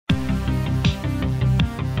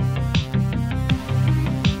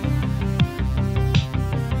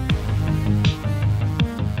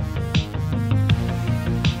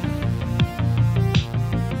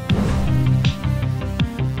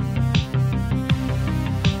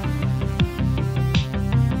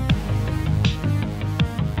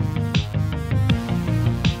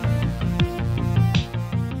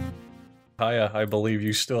Kaya, I believe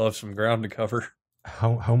you still have some ground to cover.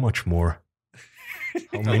 How much more?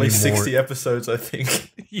 How At many least more, 60 episodes, I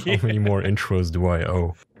think. Yeah. How many more intros do I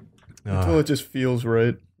owe? Until it just feels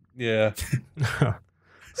right. Yeah.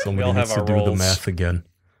 Somebody all needs have to our do the roles. math again.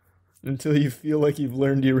 Until you feel like you've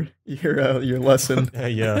learned your lesson.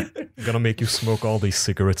 Yeah. Gonna make you smoke all these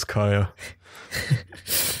cigarettes, Kaya.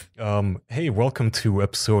 Hey, welcome to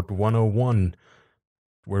episode 101,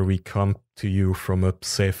 where we come to you from a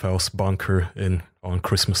safe house bunker on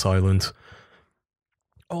Christmas Island.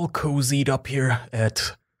 All cozied up here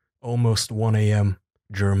at almost 1 a.m.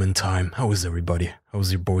 German time. How is everybody?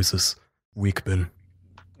 How's your boys' week been?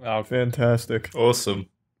 Oh, Fantastic. Awesome.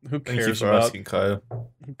 who Thank you cares for about asking, Kaya.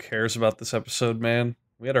 who cares about this episode, man?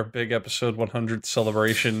 We had our big episode 100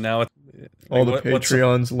 celebration. Now All the what's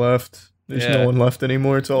Patreons left. There's Yeah. no one left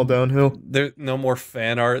anymore. It's all downhill. There's no more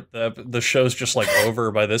fan art. The show's just like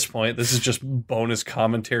over by this point. This is just bonus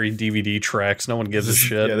commentary DVD tracks. No one gives a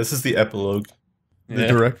shit. Yeah, this is the epilogue. The Yeah.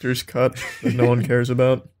 director's cut that no one cares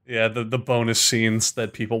about. Yeah, the bonus scenes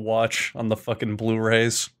that people watch on the fucking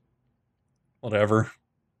Blu-rays. Whatever.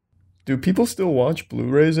 Do people still watch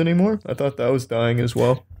Blu-rays anymore? I thought that was dying as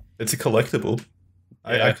well. It's a collectible.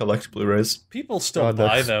 Yeah. I collect Blu-rays. People still God,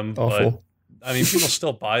 buy that's them, awful. but I mean, people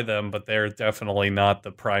still buy them, but they're definitely not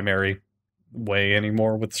the primary way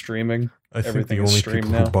anymore with streaming. I think Everything the is only streamed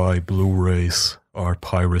people now. who buy Blu-rays are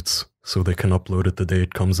pirates, so they can upload it the day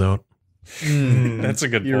it comes out. That's a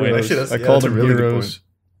good point. Heroes. Actually, that's- I yeah, call that's a them really good heroes.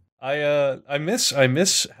 I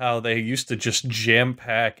miss how they used to just jam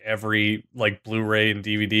pack every like Blu-ray and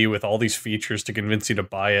DVD with all these features to convince you to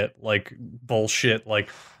buy it, like bullshit. Like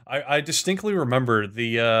I distinctly remember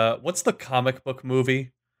the what's the comic book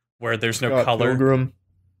movie where there's no Scott color? Pilgrim.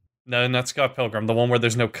 No, not Scott Pilgrim. The one where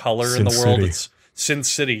there's no color Sin in the world. City. It's Sin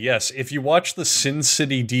City. Yes, if you watch the Sin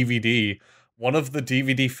City DVD, one of the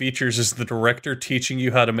DVD features is the director teaching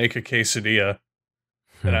you how to make a quesadilla.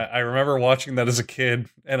 And I remember watching that as a kid,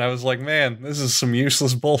 and I was like, man, this is some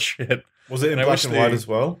useless bullshit. Was it in And I black wish and white they- as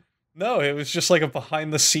well? No, it was just like a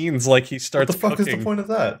behind the scenes, like he What starts the fuck cooking. is the point of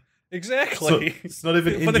that? So Exactly. it's not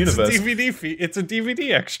even in But it's a universe. DVD feed. It's a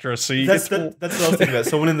DVD extra, so you That's, get to... that's what I was thinking about.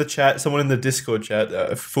 Someone in the chat, someone in the Discord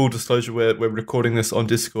chat, full disclosure, we're recording this on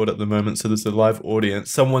Discord at the moment, so there's a live audience.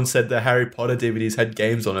 Someone said the Harry Potter DVDs had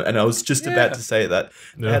games on it, and I was just Yeah. about to say that.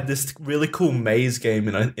 They Yeah. had this really cool maze game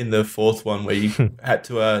in the fourth one where you had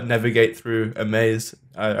to navigate through a maze.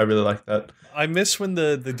 I really like that. I miss when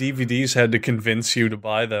the DVDs had to convince you to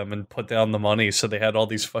buy them and put down the money, so they had all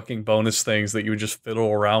these fucking bonus things that you would just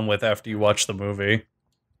fiddle around with after you watch the movie.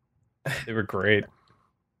 They were great.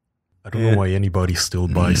 I don't know why anybody still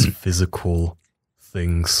buys physical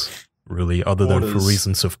things, really, other than for Orders.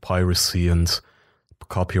 reasons of piracy and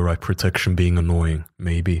copyright protection being annoying,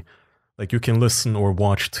 maybe. Like, you can listen or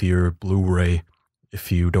watch to your Blu-ray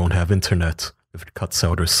if you don't have internet, if it cuts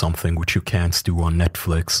out or something, which you can't do on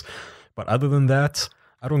Netflix. But other than that,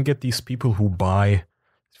 I don't get these people who buy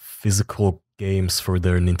physical games for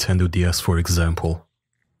their Nintendo DS, for example.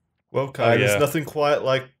 Well, Kai, Oh, yeah. there's nothing quite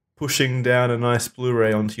like pushing down a nice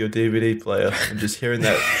Blu-ray onto your DVD player and just hearing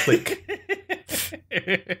that click.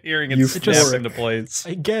 Hearing it Euphoric. snap into place.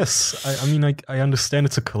 I guess. I mean, I understand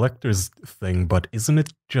it's a collector's thing, but isn't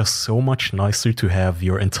it just so much nicer to have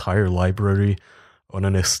your entire library on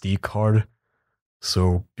an SD card?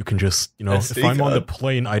 So you can just, if SD I'm on the card?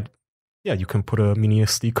 plane, you can put a mini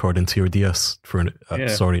SD card into your DS for Yeah.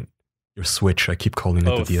 sorry, your Switch. I keep calling it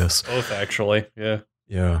Both, the DS. both actually, yeah.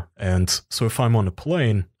 Yeah, and so if I'm on a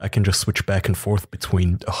plane, I can just switch back and forth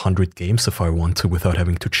between 100 games if I want to without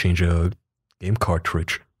having to change a game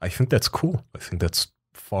cartridge. I think that's cool. I think that's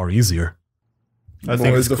far easier. I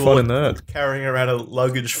think Where's it's the cool fun in that? carrying around a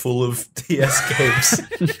luggage full of DS games.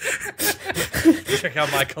 Check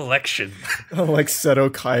out my collection. Oh, like Seto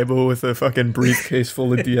Kaiba with a fucking briefcase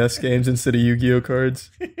full of DS games instead of Yu-Gi-Oh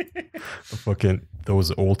cards. Fucking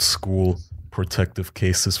those old school protective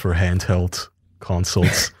cases for handheld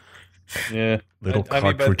consoles. Yeah. Little I mean,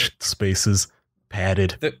 but cartridge spaces,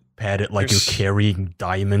 padded like you're there's- carrying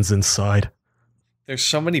diamonds inside. there's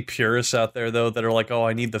so many purists out there though that are like, oh,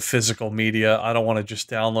 I need the physical media. I don't want to just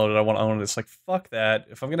download it. I want to own it. It's like, fuck that.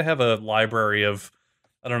 If I'm gonna have a library of,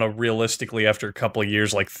 I don't know, realistically after a couple of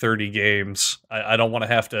years, like 30 games, I don't want to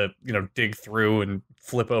have to, dig through and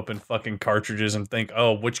flip open fucking cartridges and think,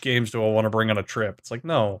 oh, which games do I want to bring on a trip? It's like,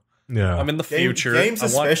 no, Yeah. I'm in the future. Games I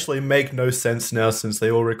want- especially make no sense now since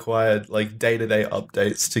they all require like day-to-day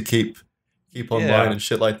updates to keep online Yeah. and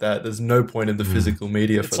shit like that. There's no point in the physical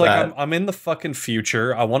media It's for like that. I'm in the fucking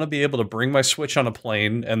future. I want to be able to bring my Switch on a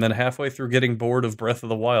plane and then halfway through getting bored of Breath of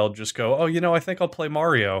the Wild, just go, oh, I think I'll play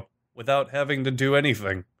Mario without having to do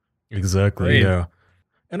anything. Exactly, Great. yeah.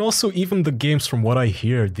 And also, even the games, from what I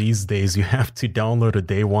hear these days, you have to download a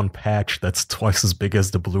day one patch that's twice as big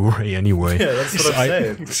as the Blu-ray anyway. Yeah, that's what So I'm saying.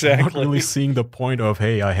 I'm not Exactly. really seeing the point of,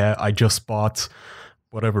 hey, I just bought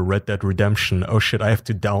whatever Red Dead Redemption. Oh shit, I have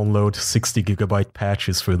to download 60 gigabyte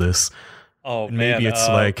patches for this. Oh And man, maybe it's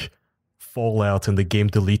like Fallout and the game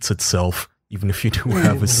deletes itself, even if you do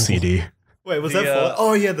have a CD. Wait, was The, that Fallout?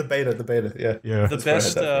 Oh yeah, the beta. Yeah. Yeah. the That's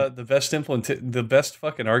where I had the best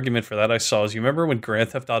fucking argument for that I saw is, you remember when Grand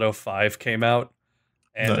Theft Auto 5 came out,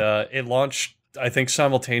 and No. it launched, I think,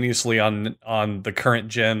 simultaneously on the current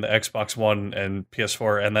gen, the Xbox One and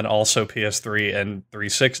PS4, and then also PS3 and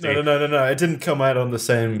 360. No. It didn't come out on the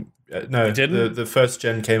same. No, It didn't? The first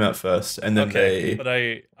gen came out first, and then Okay, but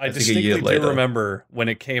I I think a distinctly year do later. remember when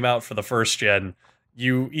it came out for the first gen,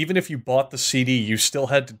 you, even if you bought the CD, you still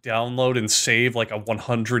had to download and save like a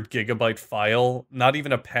 100 gigabyte file. Not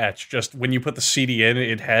even a patch, just when you put the CD in,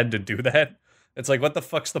 it had to do that. It's like, what the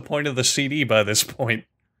fuck's the point of the CD by this point?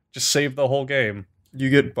 Just save the whole game. You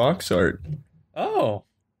get box art. Oh.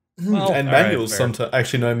 Well, and all right, manuals fair. sometimes.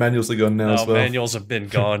 Actually, no, manuals are gone now No, as well. manuals have been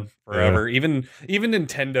gone forever. Even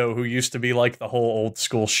Nintendo, who used to be like the whole old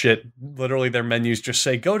school shit, literally their menus just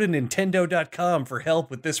say, go to nintendo.com for help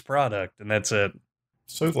with this product, and that's it.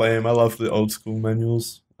 So lame. I love the old school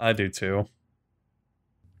manuals. I do too.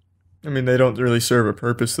 I mean, they don't really serve a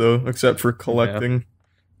purpose though, except for collecting.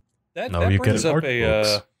 That, No, that you brings get up art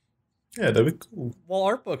books. Yeah, they were cool. Well,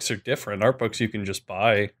 art books are different. Art books you can just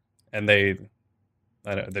buy, and they're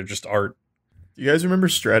just art. Do you guys remember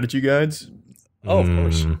strategy guides? Oh, of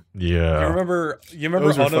course. Yeah. You remember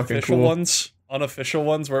Those are fucking unofficial cool. ones? Unofficial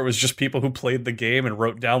ones where it was just people who played the game and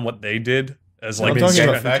wrote down what they did as I'm like talking Game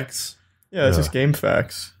about- facts. Yeah, it's Yeah. just game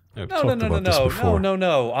facts. I've No. talked about this before.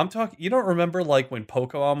 No. I'm talking. You don't remember like when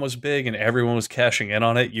Pokemon was big and everyone was cashing in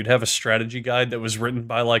on it? You'd have a strategy guide that was written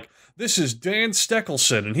by like, this is Dan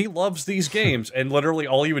Steckelson and he loves these games, and literally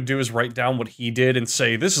all you would do is write down what he did and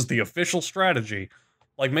say, this is the official strategy.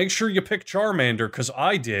 Like, make sure you pick Charmander because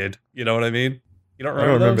I did. You know what I mean? You don't I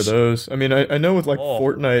remember, don't remember those. I mean, I know with like Oh.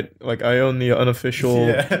 Fortnite, like I own the unofficial,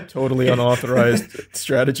 Yeah. totally unauthorized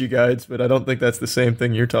strategy guides, but I don't think that's the same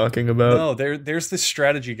thing you're talking about. No, there's this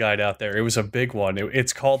strategy guide out there. It was a big one.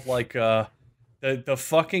 It's called like the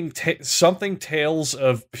fucking something Tales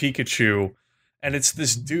of Pikachu, and it's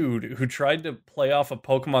this dude who tried to play off a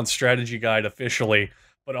Pokemon strategy guide officially,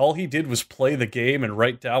 but all he did was play the game and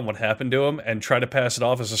write down what happened to him and try to pass it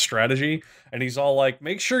off as a strategy. And he's all like,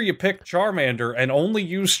 make sure you pick Charmander and only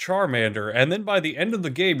use Charmander, and then by the end of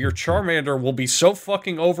the game, your Charmander will be so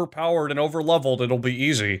fucking overpowered and overleveled it'll be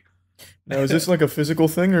easy. Now, is this like a physical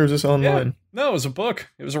thing or is this online? No, it was a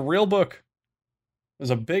book. It was a real book. It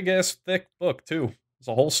was a big ass thick book too. It's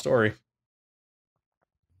a whole story.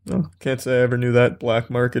 Oh, can't say I ever knew that black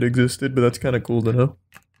market existed, but that's kind of cool to know.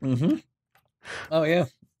 Mm-hmm. Oh yeah.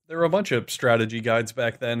 There were a bunch of strategy guides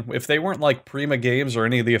back then. If they weren't like Prima Games or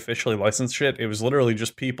any of the officially licensed shit, it was literally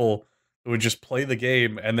just people who would just play the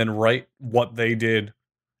game and then write what they did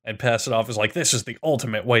and pass it off as like, this is the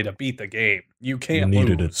ultimate way to beat the game. You You can't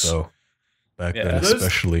needed lose. it though. Back Yeah. then, Those-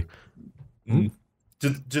 especially. Do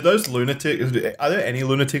those lunatics? Are there any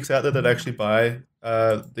lunatics out there that actually buy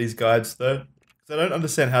these guides though? 'Cause I don't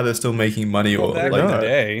understand how they're still making money Well, or back like in the not.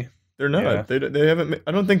 day. They're not. Yeah. They haven't.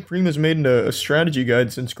 I don't think Prima's made a strategy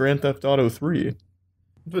guide since Grand Theft Auto 3.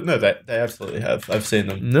 But no, they absolutely have. I've seen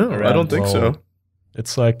them. No, I around. don't think so.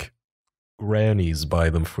 It's like grannies buy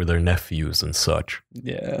them for their nephews and such.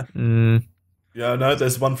 Yeah. Mm. Yeah, no,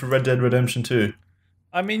 there's one for Red Dead Redemption 2.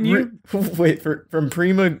 I mean, you Wait, from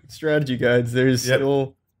Prima strategy guides, there's Yep.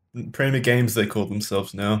 still. Prima Games, they call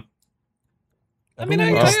themselves now. I mean,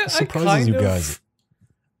 don't know I what surprises kind you of, guys.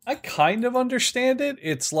 I kind of understand it.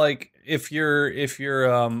 It's like if you're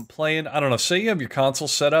playing, I don't know, say you have your console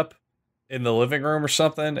set up in the living room or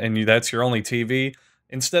something, and that's your only TV.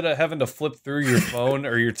 Instead of having to flip through your phone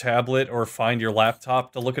or your tablet or find your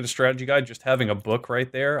laptop to look at a strategy guide, just having a book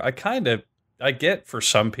right there, I get for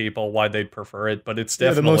some people why they'd prefer it, but it's Yeah,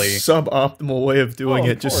 the definitely. most suboptimal way of doing Oh, of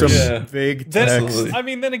it. Just course. some Yeah. vague Then, text. Absolutely. I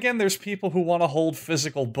mean, then again, there's people who want to hold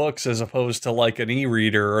physical books as opposed to like an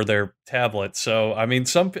e-reader or their tablet. So, I mean,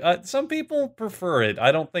 some people prefer it.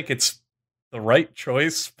 I don't think it's the right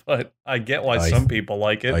choice, but I get why I- some people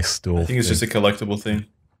like it. I still I think it's just a collectible thing.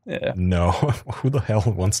 Yeah. No, who the hell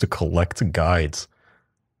wants to collect guides?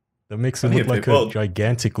 That makes it Plenty look of like people- a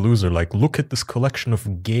gigantic loser. Like, look at this collection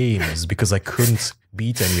of games because I couldn't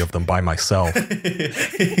beat any of them by myself.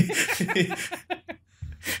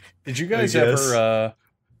 Did you guys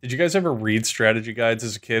guess. ever read strategy guides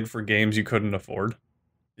as a kid for games you couldn't afford?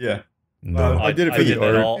 Yeah. No. I did it for the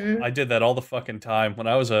that art. all. I did that all the fucking time when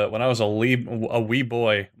I was a wee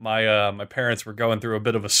boy. My parents were going through a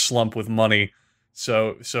bit of a slump with money,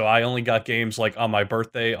 so I only got games like on my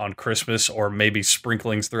birthday, on Christmas, or maybe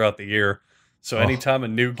sprinklings throughout the year. So Oh, anytime a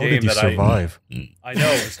new How game did you that survive? I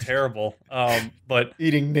know it was terrible. But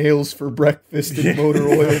Eating nails for breakfast and motor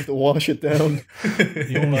oil to wash it down.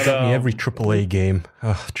 You only But, got me every AAA game,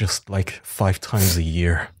 just like 5 times a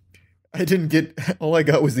year. I didn't get. All I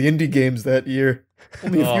got was the indie games that year.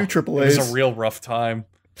 Only a few it AAA's. was a real rough time.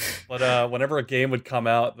 But whenever a game would come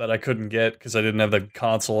out that I couldn't get because I didn't have the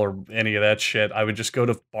console or any of that shit, I would just go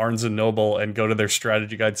to Barnes and Noble and go to their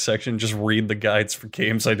strategy guide section, just read the guides for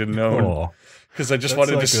games I didn't own. Oh, Because I just That's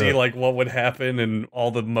wanted like to see a- like what would happen and all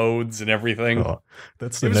the modes and everything. oh,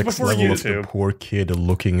 that's the It was next before level of the YouTube. poor kid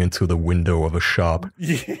looking into the window of a shop.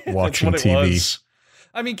 Yeah, Watching that's what TV. it was.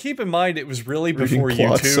 I mean, keep in mind it was really Reading before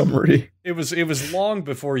plot YouTube. summary. It was long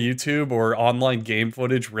before YouTube or online game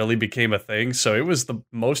footage really became a thing. So it was the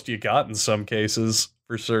most you got in some cases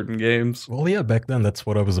for certain games. Well, yeah, back then that's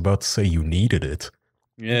what I was about to say. You needed it.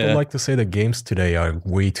 People Yeah, like to say that games today are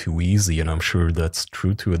way too easy, and I'm sure that's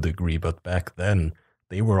true to a degree. But back then,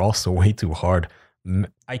 they were also way too hard.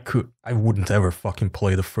 I wouldn't ever fucking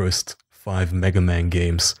play the first 5 Mega Man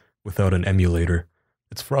games without an emulator.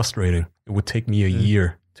 It's frustrating. It would take me a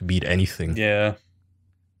year to beat anything. yeah.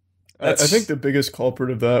 I think the biggest culprit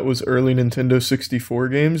of that was early Nintendo 64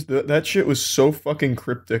 games. That shit was so fucking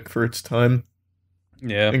cryptic for its time.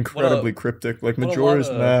 Yeah, Incredibly cryptic. Like what a Majora's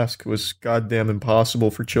lot of- Mask was goddamn impossible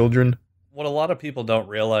for children. What a lot of people don't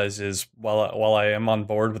realize is while I am on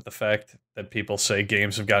board with the fact that people say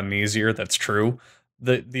games have gotten easier, that's true.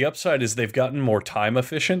 The upside is they've gotten more time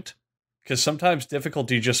efficient. Because sometimes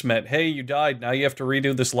difficulty just meant, hey, you died, now you have to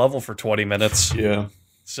redo this level for 20 minutes. Yeah.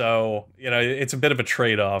 So, it's a bit of a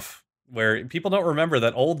trade-off where people don't remember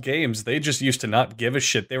that old games, they just used to not give a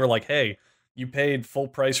shit. They were like, hey, you paid full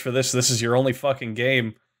price for this. This is your only fucking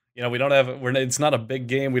game. It's not a big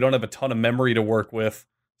game. We don't have a ton of memory to work with.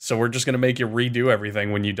 So we're just going to make you redo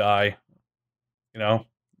everything when you die.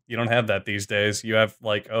 You don't have that these days. You have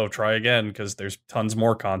like, oh, try again because there's tons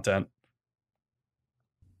more content.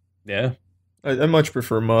 Yeah. I much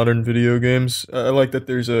prefer modern video games. I like that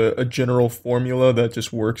there's a general formula that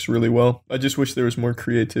just works really well. I just wish there was more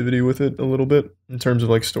creativity with it a little bit in terms of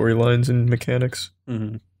like storylines and mechanics.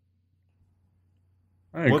 Mm-hmm.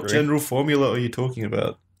 I What agree. general formula are you talking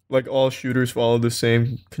about? Like all shooters follow the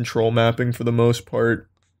same control mapping for the most part.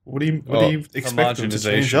 What do you Well, expect them to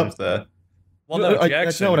change up there? Well, no, Jackson,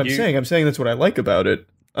 that's not what I'm saying. I'm saying that's what I like about it.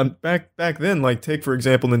 Back then, like take for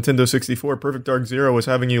example Nintendo 64. Perfect Dark Zero was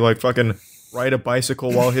having you like fucking ride a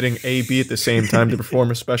bicycle while hitting A B at the same time to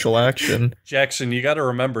perform a special action. Jackson, you got to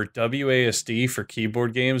remember, WASD for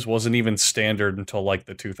keyboard games wasn't even standard until like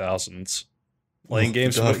the 2000s. Playing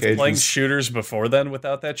playing shooters before then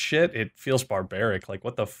without that shit, it feels barbaric. Like,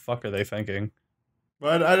 what the fuck are they thinking?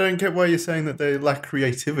 Well, I don't get why you're saying that they lack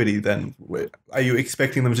creativity then. Are you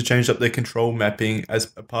expecting them to change up their control mapping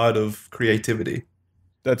as a part of creativity?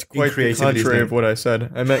 That's quite the Creativity's contrary name. of what I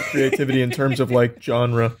said. I meant creativity in terms of like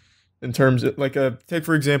genre. In terms of like take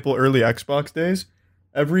for example early Xbox days.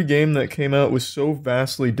 Every game that came out was so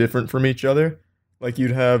vastly different from each other. Like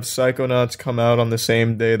you'd have Psychonauts come out on the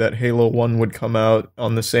same day that Halo 1 would come out,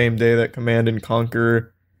 on the same day that Command and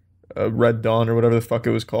Conquer, Red Dawn or whatever the fuck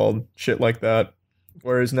it was called. Shit like that.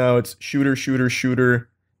 Whereas now it's shooter,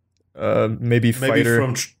 maybe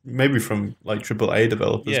fighter. Maybe from like AAA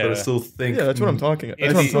developers, but I Yeah. still think Yeah, that's what I'm talking about.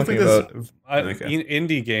 That's Indie- what I'm talking about.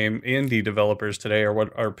 Indie developers today are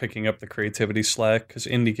what are picking up the creativity slack because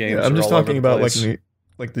indie games. Yeah, I'm are just all over talking the about place.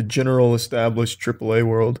 like the general established AAA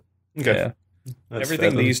world. Okay. Yeah. That's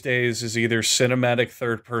Everything fair then. these days is either cinematic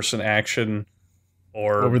third-person action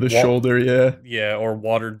or Over the shoulder, yeah. Yeah, or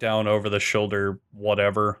watered down over the shoulder,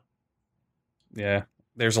 whatever. Yeah,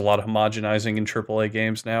 there's a lot of homogenizing in AAA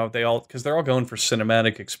games now. They're all going for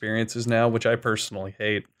cinematic experiences now, which I personally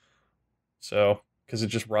hate. So, because it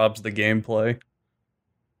just robs the gameplay.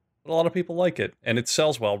 But a lot of people like it, and it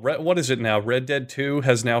sells well. What is it now? Red Dead 2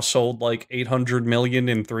 has now sold like 800 million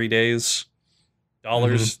in 3 days.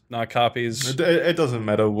 Dollars, not copies. It doesn't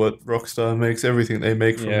matter what Rockstar makes. Everything they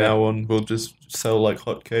make from Yeah. now on will just sell like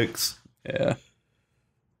hotcakes. Yeah.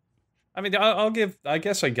 I mean, I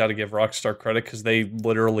guess I got to give Rockstar credit because they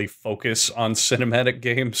literally focus on cinematic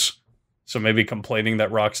games. So maybe complaining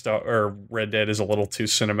that Rockstar or Red Dead is a little too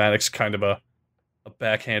cinematic is kind of a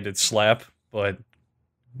backhanded slap, but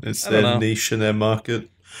It's I don't their know. niche and their market.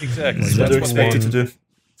 exactly. Is That's what that they're the expected one- to do.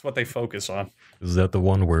 That's what they focus on. Is that the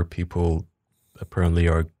one where people apparently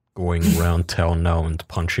are going around town now and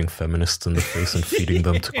punching feminists in the face and feeding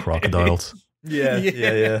them to crocodiles.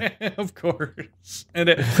 Yeah. Of course. And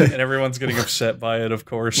everyone's getting upset by it, of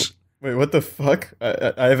course. Wait, what the fuck?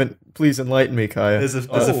 I haven't. Please enlighten me, Kaya. There's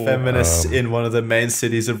a feminist in one of the main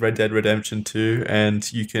cities of Red Dead Redemption 2,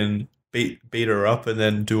 and you can beat her up and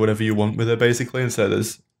then do whatever you want with her, basically. And so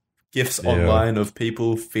there's gifs online of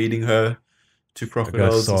people feeding her to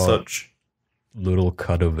crocodiles and such. Little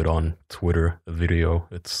cut of it on Twitter, a video.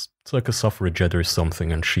 It's like a suffragette or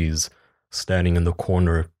something, and she's standing in the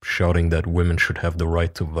corner shouting that women should have the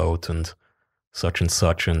right to vote and such,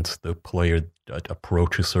 and the player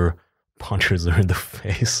approaches her, punches her in the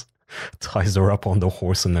face, ties her up on the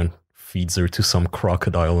horse, and then feeds her to some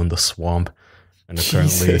crocodile in the swamp. And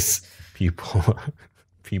apparently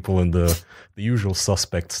people in the usual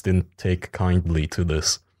suspects didn't take kindly to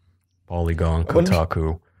this. Polygon,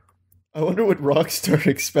 Kotaku. I wonder what Rockstar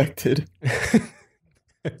expected.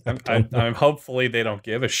 I'm hopefully they don't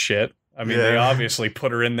give a shit. I mean, they obviously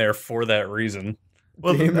put her in there for that reason.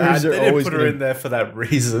 Well, they didn't put her in there for that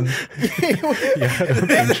reason. They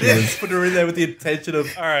didn't put her in there with the intention of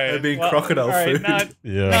her being crocodile food. Not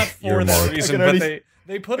for that reason, but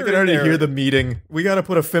they put her in there. I can already hear the meeting. We got to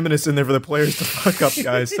put a feminist in there for the players to fuck up,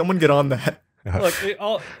 guys. Someone get on that. Look,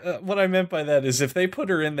 what I meant by that is if they put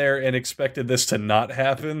her in there and expected this to not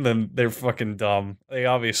happen, then they're fucking dumb. They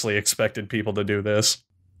obviously expected people to do this.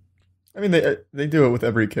 I mean, they do it with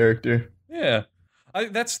every character. Yeah.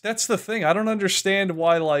 That's the thing. I don't understand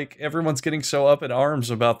why like everyone's getting so up in arms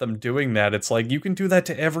about them doing that. It's like you can do that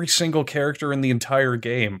to every single character in the entire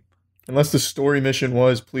game. Unless the story mission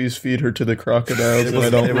was, please feed her to the crocodiles, and I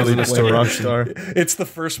don't really blame Rockstar. It's the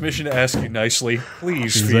first mission to ask you nicely,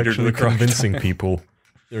 please feed her to the crocodiles. Convincing people.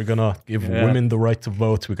 They're gonna give women the right to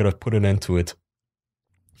vote. We gotta put an end to it.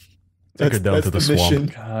 Take her down to the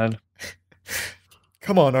swamp. God.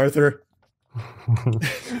 Come on, Arthur.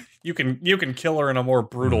 You can kill her in a more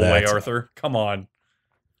brutal way, Arthur. Come on.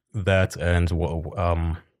 That and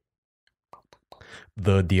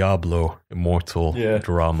the Diablo Immortal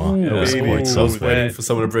drama. That was quite something. I was waiting for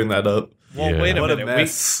someone to bring that up. Well, wait a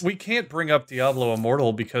minute. We can't bring up Diablo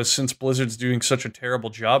Immortal because since Blizzard's doing such a terrible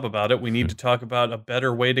job about it, we need to talk about a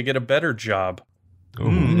better way to get a better job.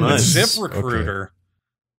 Nice. ZipRecruiter. Okay.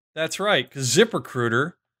 That's right, because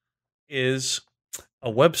ZipRecruiter is a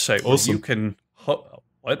website where you can...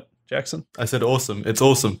 What, Jackson? I said awesome. It's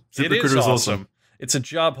awesome. ZipRecruiter is awesome. It's a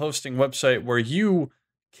job hosting website where you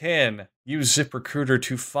can use ZipRecruiter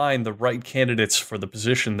to find the right candidates for the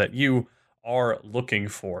position that you are looking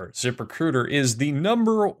for. ZipRecruiter is the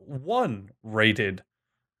 #1 rated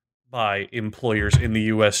by employers in the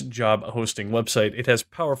U.S. job hosting website. It has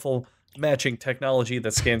powerful matching technology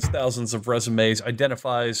that scans thousands of resumes,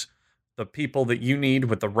 identifies the people that you need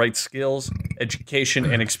with the right skills, education,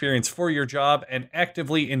 and experience for your job, and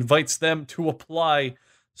actively invites them to apply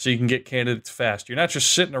so you can get candidates fast. You're not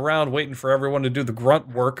just sitting around waiting for everyone to do the grunt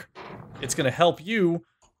work. It's going to help you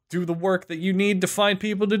do the work that you need to find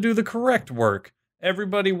people to do the correct work.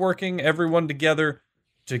 Everybody working, everyone together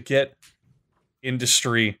to get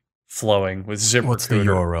industry flowing with ZipRecruiter. What's the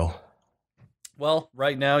URL? Well,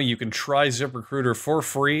 right now you can try ZipRecruiter for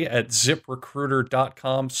free at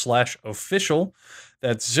ZipRecruiter.com/official.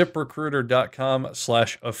 That's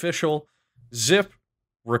ZipRecruiter.com/official.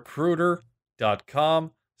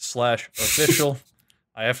 ZipRecruiter.com/official.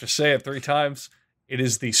 I have to say it 3 times. It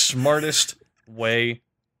is the smartest way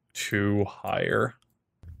to hire.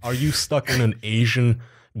 Are you stuck in an Asian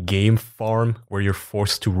game farm where you're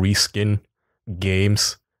forced to reskin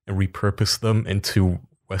games and repurpose them into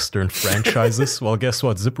Western franchises? Well, guess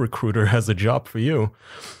what? ZipRecruiter has a job for you.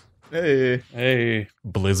 Hey.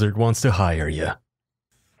 Blizzard wants to hire you.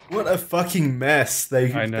 What a fucking mess they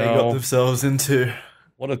got themselves into.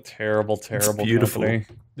 What a terrible company.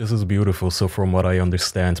 This is beautiful. So from what I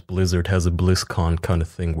understand, Blizzard has a BlizzCon kind of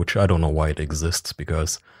thing, which I don't know why it exists,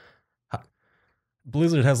 because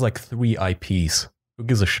Blizzard has like 3 IPs. Who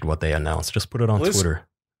gives a shit what they announce? Just put it on Twitter.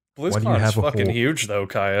 BlizzCon's fucking huge, though,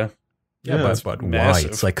 Kaya. Yeah, but why?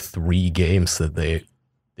 It's like 3 games that they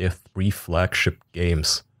have 3 flagship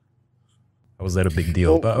games. How is that a big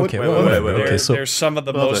deal? Well, but okay, there's some of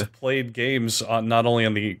the most played games on not only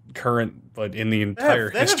on the current but in the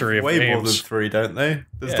entire history of games. Way more than 3, don't they?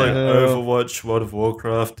 There's like Overwatch, World of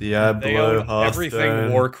Warcraft, Diablo, they own Hearthstone.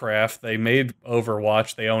 Everything Warcraft. They made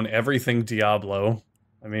Overwatch. They own everything Diablo.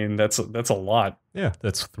 I mean, that's a lot. Yeah,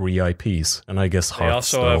 that's 3 IPs, and I guess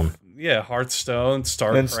Hearthstone. They also have Hearthstone,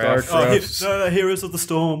 StarCraft. Heroes of the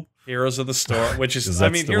Storm. Heroes of the Storm, which is I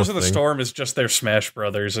mean, Heroes of the Storm is just their Smash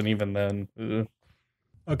Brothers, and even then.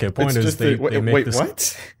 Okay, point is they make this.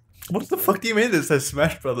 What? What the fuck do you mean it says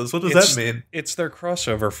Smash Brothers? What does that mean? It's their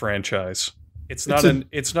crossover franchise. It's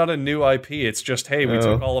not a new IP. It's just, hey, we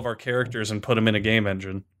took all of our characters and put them in a game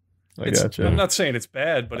engine. Gotcha. I'm not saying it's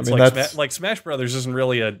bad, but like Smash Brothers isn't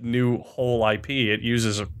really a new whole IP. It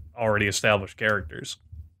uses already established characters.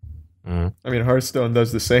 I mean, Hearthstone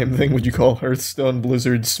does the same thing. Would you call Hearthstone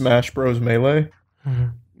Blizzard Smash Bros. Melee?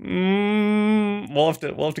 We'll have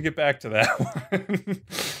to get back to that one.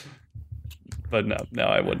 But no,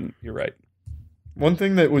 I wouldn't. You're right. One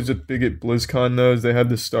thing that was big at BlizzCon, though, is they had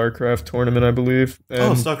the StarCraft tournament, I believe.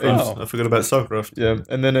 And, StarCraft. I forgot about StarCraft. Yeah,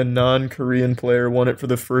 and then a non-Korean player won it for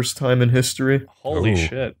the first time in history. Holy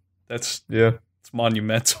shit. It's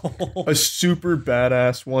monumental. A super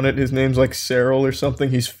badass won it. His name's like Cyril or something.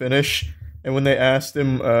 He's Finnish. And when they asked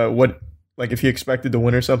him if he expected to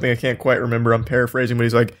win or something, I can't quite remember. I'm paraphrasing, but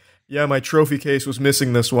he's like, yeah, my trophy case was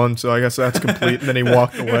missing this one, so I guess that's complete. And then he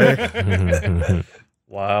walked away.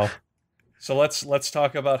 Wow. So let's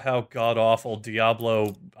talk about how god-awful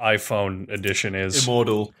Diablo iPhone edition is.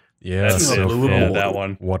 Immortal. Yeah, that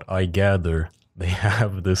one. What I gather, they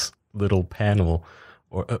have this little panel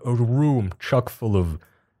or a room chock full of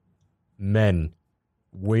men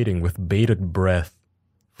waiting with bated breath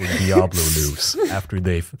for Diablo news after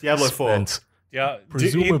they've Diablo 4. Yeah,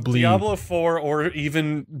 presumably Diablo 4 or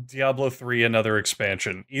even Diablo 3, another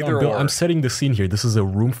expansion. Either or. I'm setting the scene here. This is a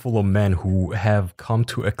room full of men who have come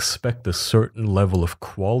to expect a certain level of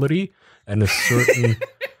quality and a certain,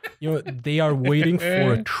 they are waiting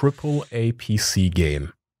for a AAA PC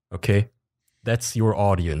game. Okay, that's your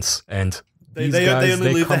audience, and they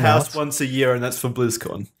only leave the house once a year, and that's for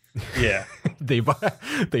BlizzCon. Yeah,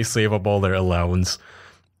 they save up all their allowance.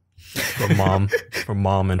 For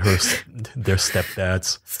mom and their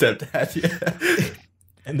stepdads. Yeah.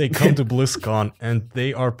 And they come to BlizzCon and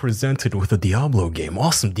they are presented with a Diablo game.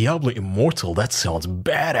 Awesome, Diablo Immortal. That sounds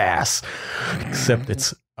badass. Except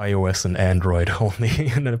it's iOS and Android only.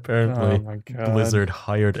 And then apparently Blizzard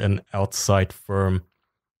hired an outside firm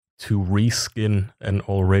to reskin an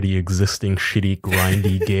already existing shitty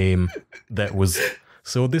grindy game that was...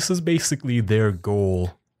 So this is basically their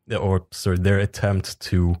goal, their attempt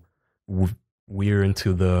to we're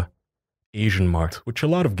into the Asian market, which a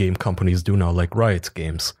lot of game companies do now, like Riot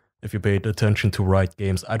Games. If you paid attention to Riot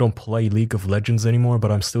Games, I don't play League of Legends anymore,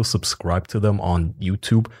 but I'm still subscribed to them on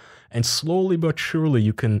YouTube. And slowly but surely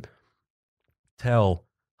you can tell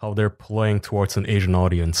how they're playing towards an Asian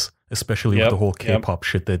audience, especially with the whole K-pop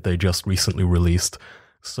shit that they just recently released.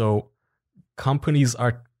 So companies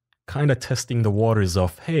are kind of testing the waters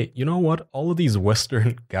of, hey, you know what? All of these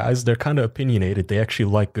Western guys, they're kind of opinionated. They actually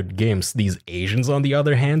like good games. These Asians, on the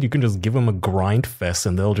other hand, you can just give them a grind fest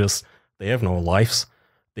and they have no lives.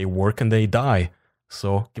 They work and they die.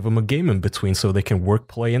 So give them a game in between so they can work,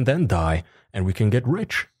 play, and then die. And we can get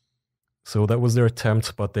rich. So that was their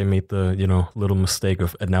attempt, but they made the, little mistake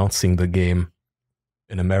of announcing the game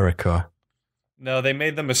in America. No, they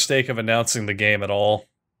made the mistake of announcing the game at all.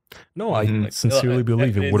 No, I sincerely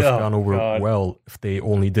believe it would have gone over well if they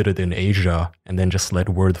only did it in Asia and then just let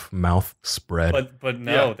word of mouth spread. But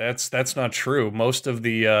no, that's not true. Most of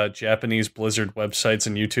the Japanese Blizzard websites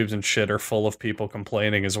and YouTubes and shit are full of people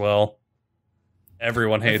complaining as well.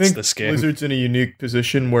 Everyone hates this game. Blizzard's in a unique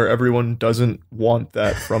position where everyone doesn't want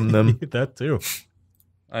that from them. That too.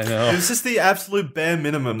 I know. It was just the absolute bare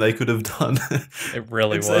minimum they could have done. It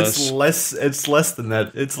really was. It's less than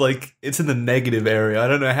that. It's like, it's in the negative area. I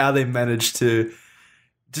don't know how they managed to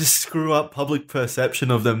just screw up public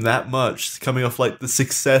perception of them that much, coming off like the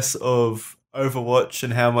success of Overwatch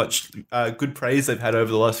and how much good praise they've had over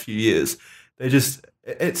the last few years. It's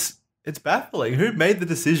baffling. Who made the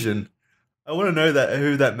decision? I want to know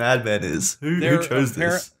who that madman is. Who chose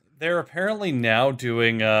this? They're apparently now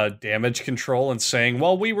doing damage control and saying,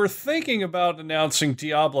 well, we were thinking about announcing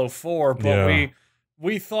Diablo 4, but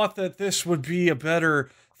we thought that this would be a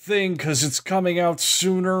better thing because it's coming out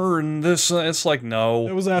sooner and this. It's like, no.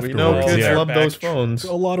 It was after. We know kids love those phones.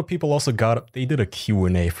 A lot of people also they did a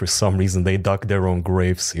Q&A for some reason. They dug their own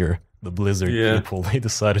graves here. The Blizzard people, they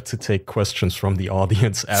decided to take questions from the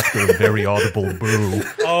audience after a very audible boo.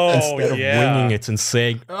 Instead of winging it and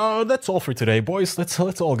saying, "Oh, that's all for today, boys. Let's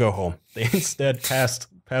all go home." They instead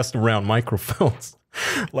passed around microphones,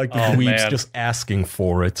 like the dweebs just asking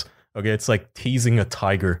for it. Okay, it's like teasing a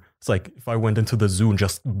tiger. It's like if I went into the zoo and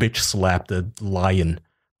just bitch slapped a lion.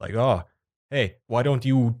 Like, oh, hey, why don't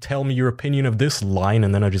you tell me your opinion of this lion?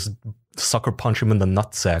 And then I just sucker punch him in the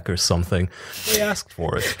nutsack or something. They asked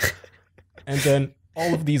for it. And then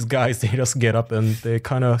all of these guys, they just get up and they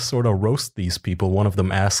kind of sort of roast these people. One of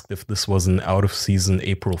them asked if this was an out-of-season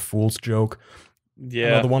April Fool's joke. Yeah.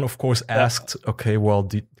 Another one, of course, asked, okay, well,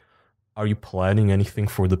 are you planning anything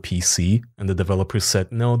for the PC? And the developers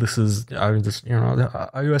said, no, this is the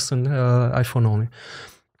iOS and iPhone only.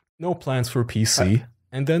 No plans for PC.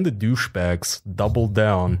 And then the douchebags doubled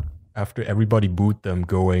down after everybody booed them,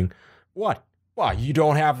 going, what? Why, you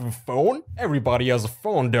don't have a phone? Everybody has a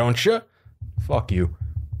phone, don't you? Fuck you.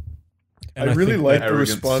 And I really like the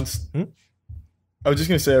response. I was just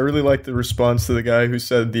going to say, I really like the response to the guy who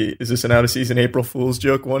said, is this an out-of-season April Fool's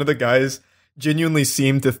joke? One of the guys genuinely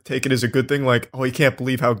seemed to take it as a good thing, like, oh, he can't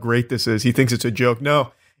believe how great this is. He thinks it's a joke.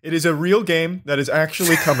 No, it is a real game that is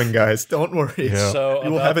actually coming, guys. Don't worry. Yeah. So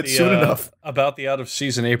you will have it soon enough. About the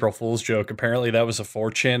out-of-season April Fool's joke, apparently that was a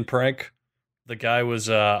 4chan prank. The guy was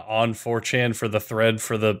on 4chan for the thread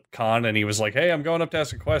for the con, and he was like, hey, I'm going up to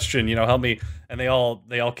ask a question, help me. And they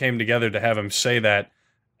all came together to have him say that.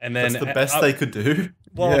 And then that's the best they could do.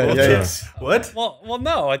 Well, What? Well,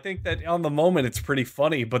 no. I think that on the moment it's pretty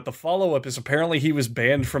funny, but the follow-up is apparently he was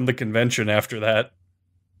banned from the convention after that.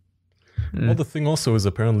 Well, the thing also is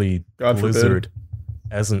apparently Blizzard,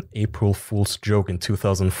 as an April Fool's joke in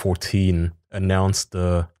 2014, announced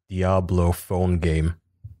the Diablo phone game.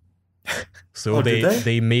 So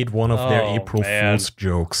they made one of their April Fool's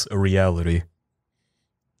jokes a reality.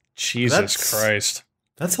 Jesus Christ.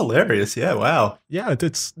 That's hilarious. Yeah, wow. Yeah,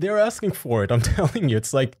 they're asking for it. I'm telling you,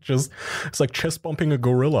 it's like chest bumping a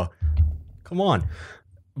gorilla. Come on.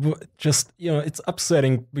 Just, it's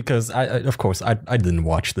upsetting because of course I didn't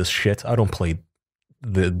watch this shit. I don't play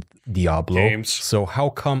the Diablo games. So how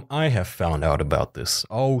come I have found out about this?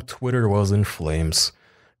 Oh, Twitter was in flames.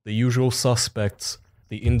 The usual suspects,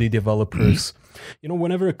 the indie developers.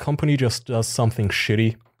 Whenever a company just does something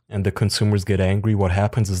shitty and the consumers get angry, what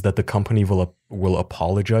happens is that the company will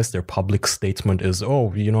apologize. Their public statement is,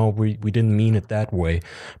 we didn't mean it that way.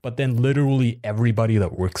 But then literally everybody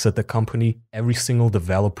that works at the company, every single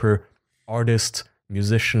developer, artist,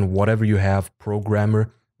 musician, whatever you have,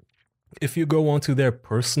 programmer, if you go onto their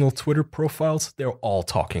personal Twitter profiles, they're all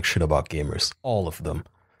talking shit about gamers. All of them.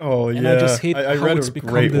 Oh, and yeah. I just hate I how read it's a become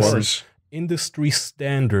great this industry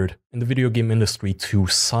standard in the video game industry to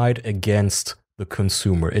side against the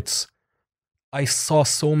consumer. I saw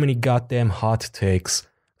so many goddamn hot takes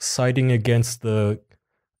siding against the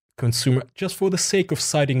consumer just for the sake of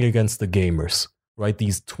siding against the gamers, right?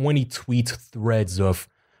 These 20 tweet threads of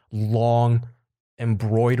long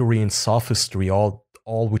embroidery and sophistry, all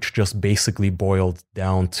which just basically boiled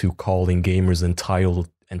down to calling gamers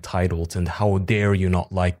entitled and how dare you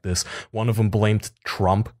not like this. One of them blamed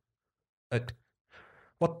Trump.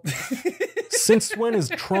 What? Since when is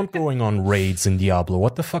Trump going on raids in Diablo?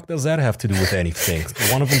 What the fuck does that have to do with anything?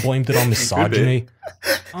 One of them blamed it on misogyny.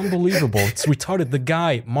 Unbelievable. It's retarded. The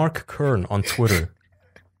guy, Mark Kern on Twitter,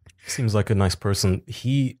 seems like a nice person.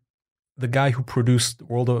 The guy who produced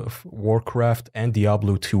World of Warcraft and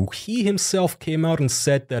Diablo 2, he himself came out and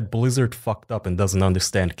said that Blizzard fucked up and doesn't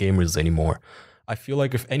understand gamers anymore. I feel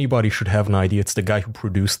like if anybody should have an idea, it's the guy who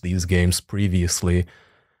produced these games previously.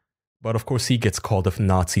 But of course he gets called a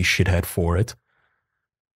Nazi shithead for it.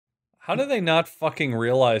 How do they not fucking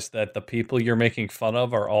realize that the people you're making fun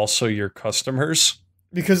of are also your customers?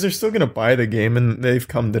 Because they're still going to buy the game, and they've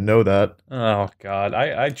come to know that. Oh, God.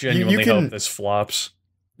 I genuinely hope this flops.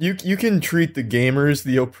 You can treat the gamers,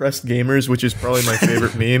 the oppressed gamers, which is probably my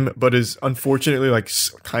favorite meme, but is unfortunately like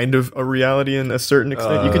kind of a reality in a certain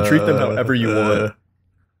extent. You can treat them however you want.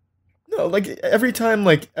 No, like every time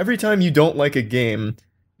you don't like a game,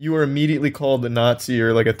 you are immediately called a Nazi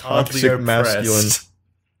or like a toxic masculine.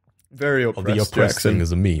 Very oppressed. Well, the oppressed thing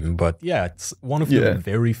is a meme, but yeah, it's one of the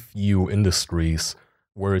very few industries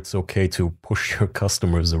where it's okay to push your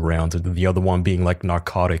customers around. And the other one being like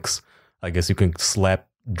narcotics. I guess you can slap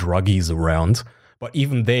druggies around, but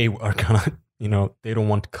even they are gonna, they don't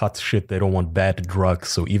want cut shit. They don't want bad drugs.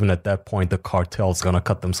 So even at that point, the cartel's gonna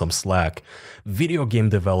cut them some slack. Video game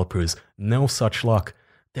developers, no such luck.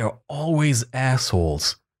 They're always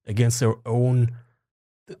assholes against their own,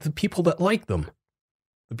 the people that like them.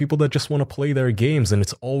 The people that just want to play their games, and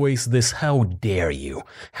it's always this, how dare you?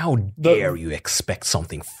 How dare you expect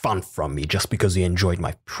something fun from me just because you enjoyed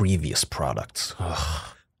my previous products?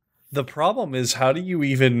 Ugh. The problem is, how do you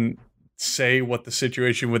even say what the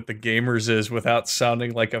situation with the gamers is without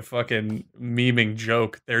sounding like a fucking memeing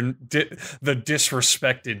joke? They're the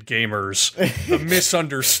disrespected gamers, the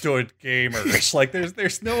misunderstood gamers. Like,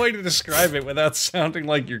 there's no way to describe it without sounding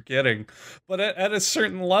like you're kidding. But at a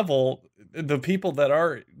certain level, the people that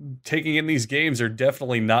are taking in these games are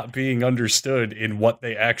definitely not being understood in what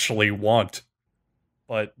they actually want.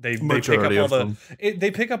 but they pick Majority up of all them.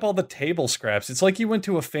 they pick up all the table scraps. It's like you went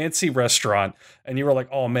to a fancy restaurant and you were like,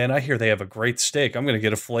 "Oh man, I hear they have a great steak. I'm going to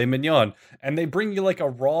get a filet mignon." And they bring you like a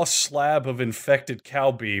raw slab of infected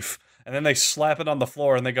cow beef, and then they slap it on the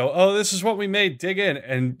floor and they go, "Oh, this is what we made. Dig in."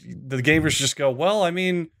 And the gamers just go, "Well, I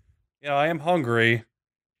mean, I am hungry.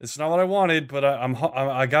 It's not what I wanted, but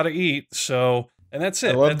I got to eat." So, and that's it.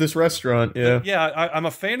 I love this restaurant. Yeah. I'm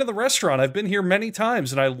a fan of the restaurant. I've been here many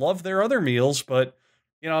times and I love their other meals, but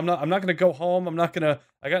I'm not going to go home.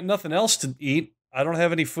 I got nothing else to eat. I don't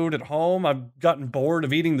have any food at home. I've gotten bored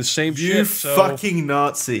of eating the same shit. You So fucking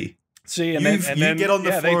Nazi. see, and you then get on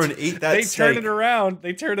the floor and eat that They steak. turn it around.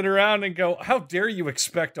 They turn it around and go, "How dare you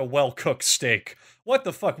expect a well-cooked steak? What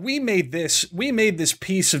the fuck? We made this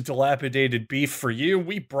piece of dilapidated beef for you.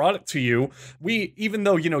 We brought it to you. Even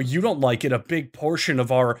though, you don't like it, a big portion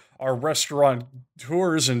of our restaurant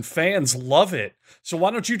tours and fans love it. So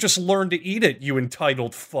why don't you just learn to eat it, you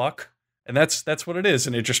entitled fuck?" And that's what it is,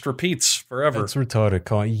 and it just repeats forever. It's retarded,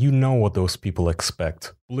 Kai. You know what those people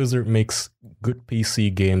expect. Blizzard makes good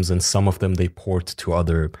PC games, and some of them they port to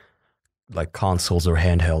other like consoles or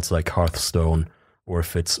handhelds like Hearthstone. Or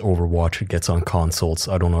if it's Overwatch, it gets on consoles.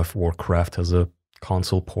 I don't know if Warcraft has a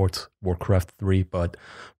console port, Warcraft 3, but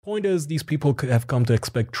point is, these people have come to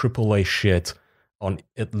expect AAA shit on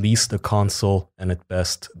at least a console and at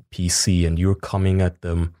best PC, and you're coming at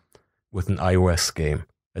them with an iOS game.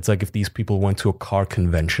 It's like if these people went to a car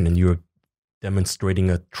convention and you're demonstrating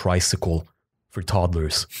a tricycle for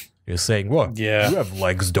toddlers. You're saying, "What? Yeah. You have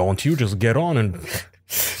legs, don't you? Just get on and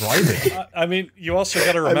drive it." I mean, you also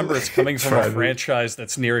got to remember it's coming from a franchise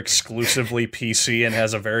that's near exclusively PC and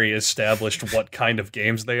has a very established what kind of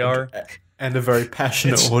games they are. And a very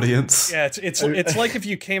passionate audience. Yeah, it's like if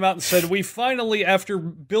you came out and said, "We finally, after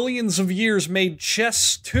billions of years, made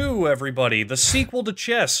Chess 2, everybody, the sequel to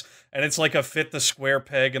Chess." And it's like a fit the square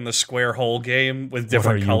peg and the square hole game with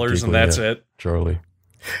different colors, and that's it. Charlie.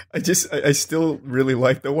 I still really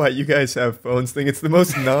like the "why you guys have phones" thing. It's the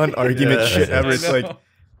most non-argument shit ever. It's like,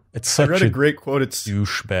 It's I such read a great quote. It's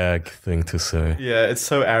douchebag thing to say. Yeah, it's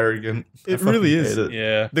so arrogant. It really is.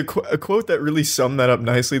 Yeah. a quote that really summed that up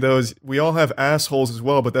nicely, though, is "we all have assholes as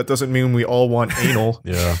well, but that doesn't mean we all want anal."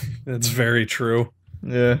 Yeah. That's very true.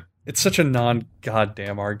 Yeah. It's such a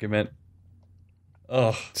non-goddamn argument.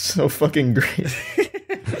 Ugh. So fucking great.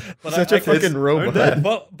 But Such a fucking robot.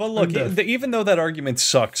 But look, even though that argument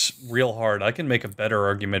sucks real hard, I can make a better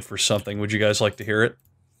argument for something. Would you guys like to hear it?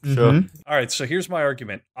 Sure. All right, so here's my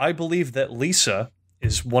argument. I believe that Leesa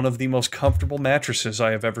is one of the most comfortable mattresses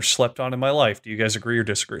I have ever slept on in my life. Do you guys agree or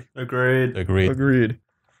disagree? Agreed. Agreed.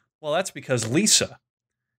 Well, that's because Leesa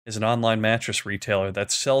is an online mattress retailer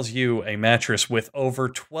that sells you a mattress with over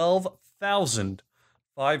 12,000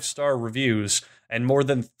 five-star reviews and more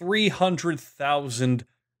than 300,000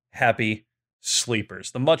 happy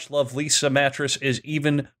sleepers. The much-loved Leesa mattress is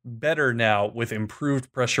even better now with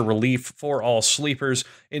improved pressure relief for all sleepers,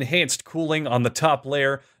 enhanced cooling on the top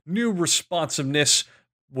layer, new responsiveness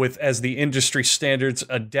as the industry standards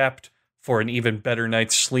adapt for an even better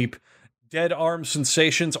night's sleep. Dead arm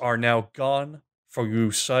sensations are now gone for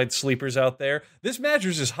you side sleepers out there. This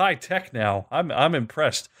mattress is high tech now. I'm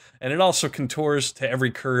impressed. And it also contours to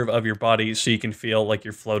every curve of your body so you can feel like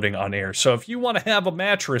you're floating on air. So if you want to have a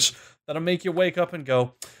mattress that'll make you wake up and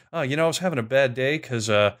go, "Oh, I was having a bad day because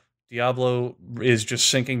Diablo is just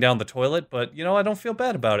sinking down the toilet, but I don't feel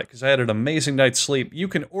bad about it because I had an amazing night's sleep," you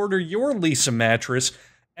can order your Leesa mattress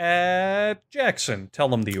at Jackson. Tell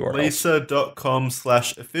them the URL.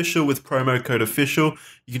 Leesa.com/official with promo code official.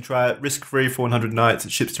 You can try it risk-free for 100 nights.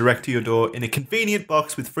 It ships direct to your door in a convenient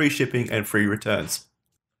box with free shipping and free returns.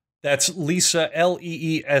 That's Leesa,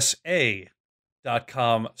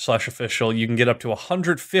 LEESA.com/official. You can get up to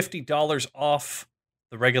 $150 off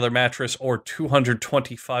the regular mattress or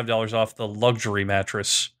 $225 off the luxury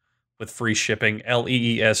mattress with free shipping.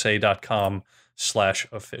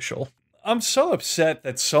 LEESA.com/official. I'm so upset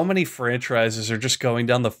that so many franchises are just going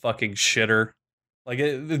down the fucking shitter. Like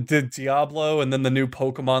the Diablo and then the new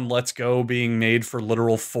Pokemon Let's Go being made for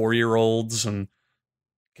literal 4-year-olds. And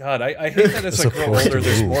God, I hate that as I grow older,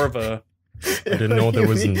 there's more of a... I didn't know there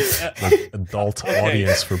was an adult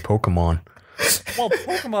audience for Pokemon. Well,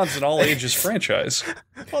 Pokemon's an all-ages franchise.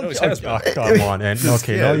 It always has been. Come on, and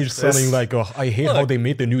okay, now you're sounding like, I hate how Look. they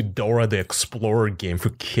made the new Dora the Explorer game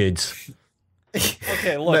for kids.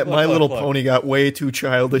 Okay, look, My Little look. Pony got way too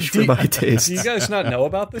childish for my taste. Do you guys not know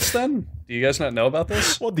about this then? Do you guys not know about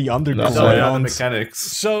this? What, the So yeah, the underground? mechanics.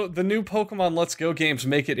 So the new Pokemon Let's Go games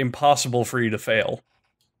make it impossible for you to fail.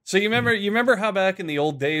 So you remember how back in the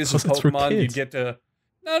old days of Because it's for Pokemon kids. you'd get to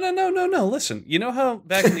No. Listen, you know how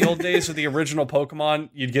back in the old days of the original Pokemon,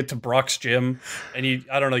 you'd get to Brock's gym and you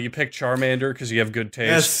pick Charmander because you have good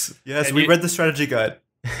taste. Yes, we read the strategy guide.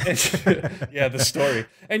 Yeah, the story.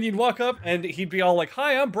 And you'd walk up and he'd be all like,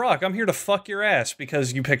 "Hi, I'm Brock. I'm here to fuck your ass,"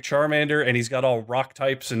 because you pick Charmander and he's got all rock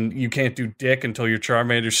types and you can't do dick until your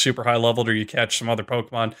Charmander's super high leveled or you catch some other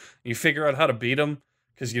Pokemon. And you figure out how to beat him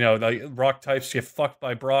because, the rock types get fucked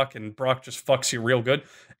by Brock and Brock just fucks you real good.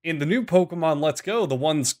 In the new Pokemon Let's Go, the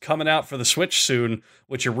ones coming out for the Switch soon,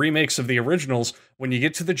 which are remakes of the originals, when you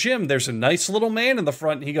get to the gym, there's a nice little man in the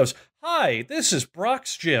front, and he goes, "Hi, this is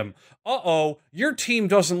Brock's gym. Uh-oh, your team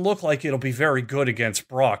doesn't look like it'll be very good against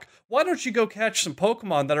Brock. Why don't you go catch some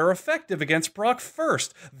Pokemon that are effective against Brock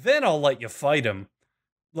first? Then I'll let you fight him."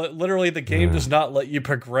 Literally, the game does not let you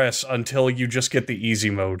progress until you just get the easy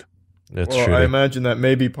mode. That's well, true. I imagine that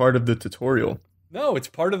may be part of the tutorial. No, it's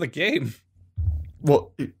part of the game.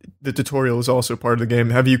 Well, the tutorial is also part of the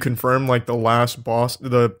game. Have you confirmed, like, the last boss,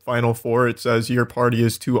 the final 4, it says your party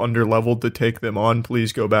is too underleveled to take them on,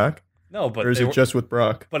 please go back? No, but or is it just with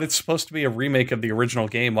Brock? But it's supposed to be a remake of the original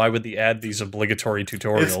game. Why would they add these obligatory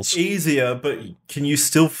tutorials? It's easier, but can you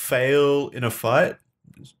still fail in a fight?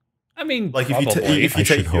 I mean, like probably. if you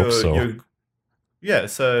take your, so. your, yeah.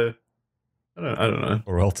 So I don't know.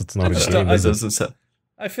 Or else it's not a just game.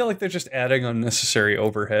 I feel like they're just adding unnecessary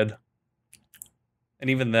overhead. And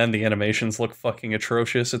even then, the animations look fucking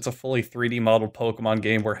atrocious. It's a fully 3D modeled Pokemon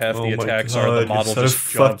game where half the attacks are the model you're so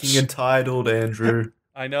just jumps. fucking entitled, Andrew.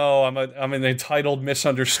 I know. I'm an entitled,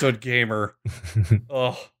 misunderstood gamer.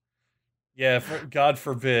 Ugh. Yeah. God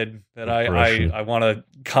forbid that I want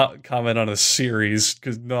to comment on a series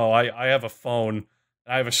because I have a phone.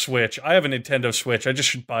 I have a Switch. I have a Nintendo Switch. I just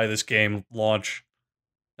should buy this game launch.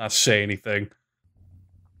 Not say anything.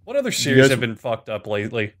 What other series have been fucked up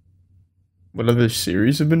lately? What other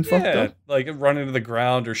series have been fucked up? Like run into the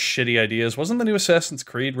ground or shitty ideas. Wasn't the new Assassin's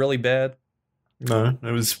Creed really bad? No,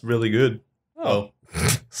 it was really good. Oh.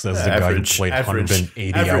 Says the guy who played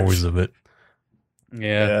 180 hours of it.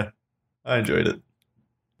 Yeah. I enjoyed it.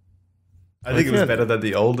 I think it was better than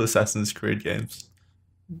the old Assassin's Creed games.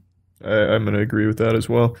 I'm going to agree with that as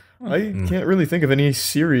well. I can't really think of any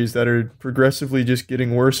series that are progressively just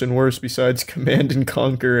getting worse and worse besides Command and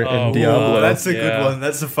Conquer and Diablo. That's a good one.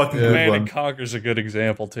 That's a fucking good one. Command and Conquer's a good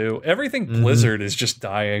example, too. Everything Blizzard is just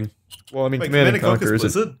dying. Well, I mean, Command and Conquer is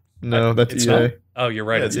Blizzard? No, that's it's EA. not? Oh, you're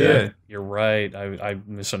right. Yeah, It's yeah. EA. You're right. I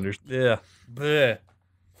misunderstood. Yeah. Bleh.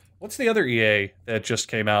 What's the other EA that just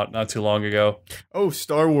came out not too long ago? Oh,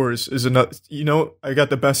 Star Wars is another. I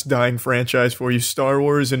got the best dying franchise for you. Star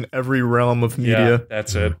Wars in every realm of media. Yeah,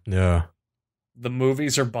 that's it. Yeah. The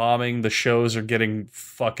movies are bombing. The shows are getting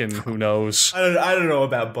fucking who knows. I don't know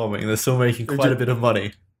about bombing. They're still making quite a bit of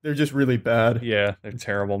money. They're just really bad. Yeah, they're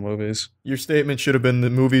terrible movies. Your statement should have been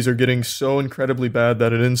the movies are getting so incredibly bad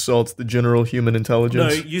that it insults the general human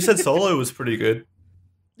intelligence. No, you said Solo was pretty good.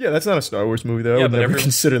 Yeah, that's not a Star Wars movie, though. I Yeah, would but never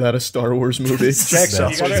consider that a Star Wars movie.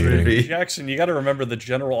 Jackson, you gotta remember the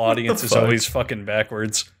general audience is always fucking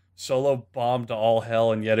backwards. Solo bombed to all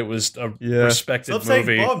hell, and yet it was a respected Stop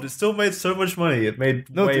movie. saying bombed. It still made so much money. It made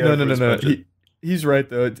No. He's right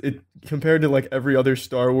though. It compared to like every other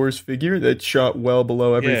Star Wars figure that shot well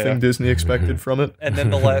below everything Disney expected from it. And then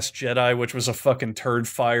The Last Jedi, which was a fucking turd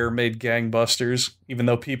fire, made gangbusters, even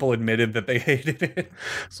though people admitted that they hated it.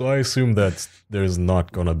 So I assume that there's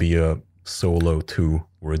not gonna be a Solo 2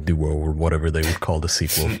 or a Duo or whatever they would call the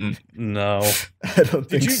sequel. No. I don't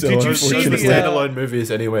think so. Did you see the standalone movies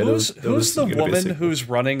anyway? Who's the woman who's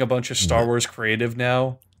running a bunch of Star Wars creative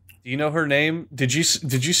now? Do you know her name? Did you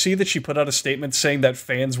see that she put out a statement saying that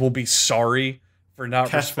fans will be sorry for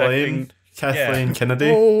not respecting Kathleen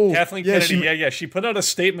Kennedy? Oh, Kathleen Kennedy, she put out a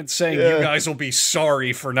statement saying you guys will be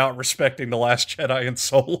sorry for not respecting The Last Jedi and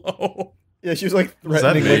Solo. Yeah, she was like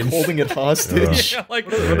threatening, like holding it hostage. Yeah, like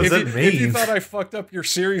what does that mean? If you thought I fucked up your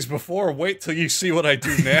series before, wait till you see what I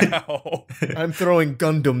do now. I'm throwing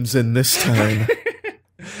Gundams in this time.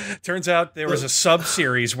 Turns out there was a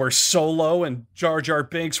sub-series where Solo and Jar Jar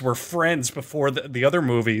Binks were friends before the other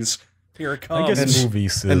movies. Here it comes. I guess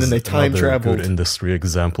movies and then they time traveled. Good industry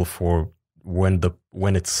example for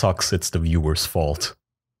when it sucks, it's the viewer's fault.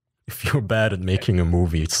 If you're bad at making a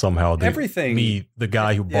movie, it's somehow the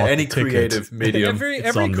guy who bought any the ticket. Creative medium.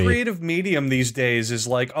 Every creative medium these days is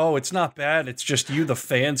like, oh, it's not bad. It's just you, the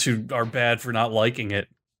fans, who are bad for not liking it.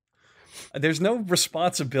 There's no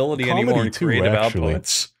responsibility anymore in creative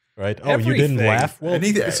outputs. Right? Oh, you didn't laugh? Well,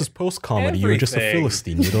 this is post-comedy. You're just a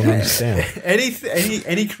Philistine. You don't understand.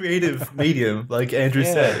 Any creative medium, like Andrew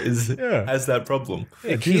said, has that problem.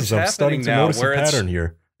 Yeah, Jesus, I'm starting to notice a pattern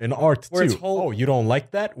here. In art Where too. it's whole- Oh, you don't like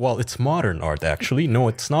that? Well, it's modern art actually. No,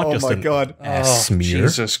 it's not Oh just my an God. ass smear.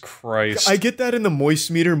 Jesus Christ. I get that in the moist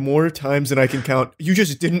meter more times than I can count. You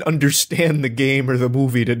just didn't understand the game or the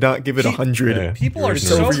movie to not give it 100. Yeah. People You're are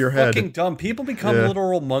ignorant. so Over your head. fucking dumb. People become Yeah.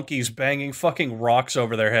 literal monkeys banging fucking rocks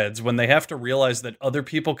over their heads when they have to realize that other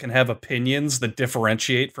people can have opinions that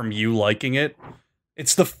differentiate from you liking it.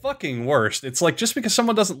 It's the fucking worst. It's like, just because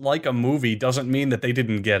someone doesn't like a movie doesn't mean that they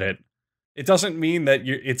didn't get it. It doesn't mean that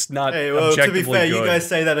it's not Hey, well, to objectively be fair, good. you guys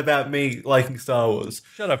say that about me liking Star Wars.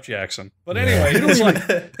 Shut up, Jackson. But Yeah. anyway, You don't it's even-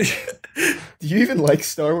 like... Do you even like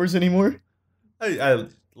Star Wars anymore? I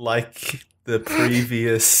like the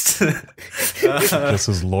previous. This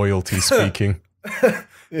is loyalty speaking.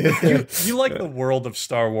 you like the world of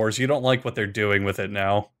Star Wars. You don't like what they're doing with it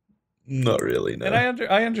now. Not really, no. And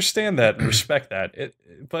I understand that and respect that.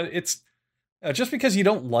 But it's just because you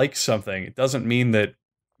don't like something, it doesn't mean that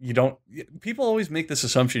you don't. People always make this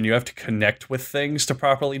assumption you have to connect with things to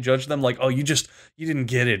properly judge them. Like, oh, you didn't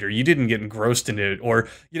get it, or you didn't get engrossed in it, or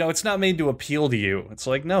it's not made to appeal to you. It's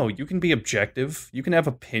like, no, you can be objective. You can have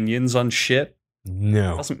opinions on shit. It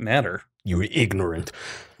No, doesn't matter. you're ignorant.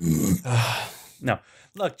 No.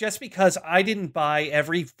 Look, just because I didn't buy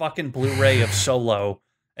every fucking Blu-ray of Solo,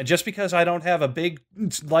 and just because I don't have a big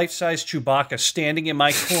life-size Chewbacca standing in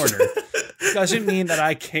my corner, doesn't mean that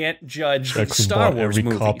I can't judge the Jackson Star bought Wars every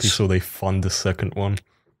movies. copy so they fund the second one.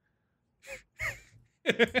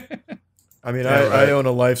 I mean, Yeah, right. I own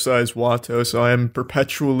a life-size Watto, so I am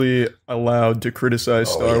perpetually allowed to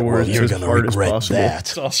criticize Star Wars as hard as possible.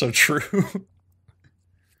 It's also true.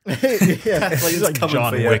 Yeah, Kathleen's like coming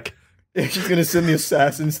John for you. Wick. she's gonna send the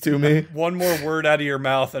assassins to me. One more word out of your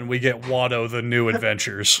mouth and we get Watto the New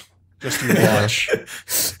Adventures. Just you watch.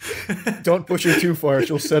 Don't push her too far.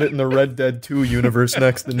 She'll set it in the Red Dead 2 universe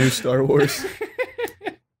next, the new Star Wars.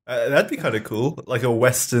 That'd be kind of cool, like a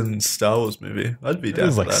Western Star Wars movie. I'd be It down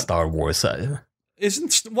was for like that. Star Wars.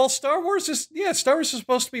 Star Wars is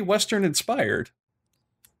supposed to be Western inspired.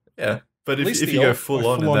 Yeah, but At least if the you go old- full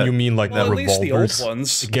on, in Full on, that, you mean like Well, that at least the old revolvers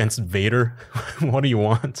ones. against Vader? What do you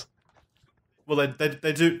want? well, they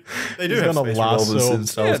do He's have gonna space lasso- revolvers in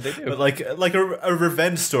Star Yeah, Wars, they do. but like a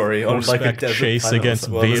revenge story on like a Horseback desert chase planet or against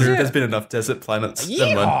something. Well, there's- Vader. There's been enough desert planets. Never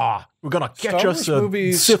mind. Yeah, we're gonna catch Star us Wars a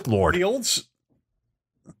movies, Sith Lord.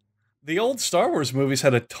 The old Star Wars movies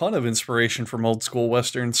had a ton of inspiration from old school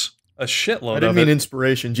westerns. A shitload I didn't of mean it.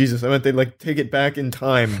 inspiration. Jesus, I meant they like take it back in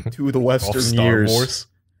time to the Of Western Star years, Wars.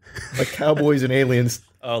 like cowboys and aliens.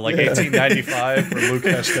 Oh, like Yeah. 1895, where Luke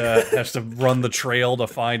has to run the trail to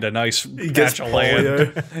find a nice He gets patch of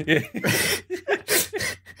land.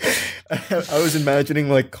 I was imagining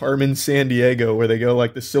like Carmen San Diego, where they go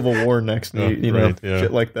like the Civil War next, Oh, you know, right, yeah.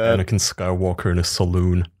 shit like that. Anakin Skywalker in a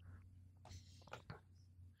saloon,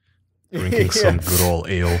 drinking some good old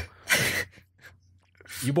ale.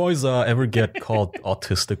 You boys ever get called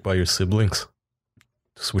autistic by your siblings?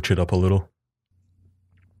 To switch it up a little.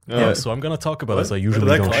 Yeah, so I'm gonna talk about this. I usually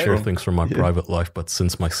that don't come share from? things from my Yeah. private life, but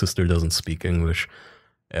since my sister doesn't speak English,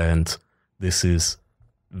 and this is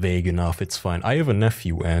vague enough, it's fine. I have a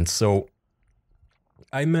nephew, and so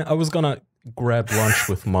I was gonna grab lunch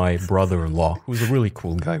with my brother-in-law, who's a really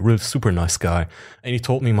cool guy, really super nice guy, and he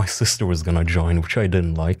told me my sister was gonna join, which I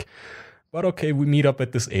didn't like. But okay, we meet up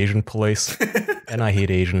at this Asian place, and I hate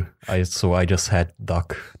Asian, so I just had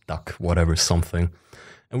duck, whatever, something.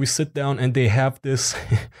 And we sit down, and they have this.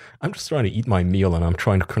 I'm just trying to eat my meal, and I'm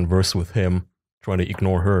trying to converse with him, trying to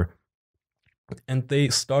ignore her. And they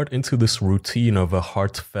start into this routine of a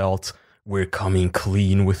heartfelt, we're coming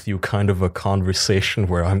clean with you kind of a conversation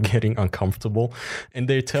where I'm getting uncomfortable. And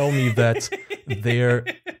they tell me that their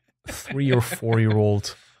 3 or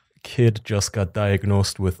 4-year-old kid just got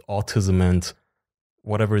diagnosed with autism and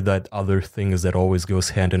whatever that other thing is that always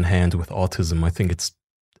goes hand in hand with autism. I think it's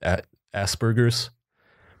Asperger's.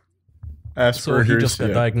 So he just got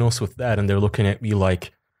yeah. diagnosed with that, and they're looking at me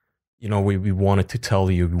like, you know, we wanted to tell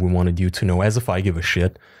you, we wanted you to know, as if I give a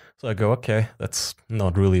shit. So I go, okay, that's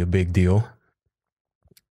not really a big deal.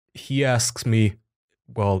 He asks me,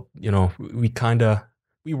 well, you know,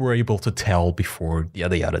 we were able to tell before,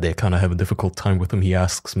 yada yada. They kind of have a difficult time with him. He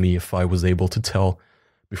asks me if I was able to tell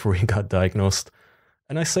before he got diagnosed.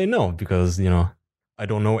 And I say no, because, you know, I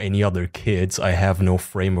don't know any other kids. I have no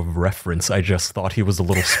frame of reference. I just thought he was a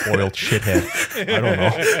little spoiled shithead. I don't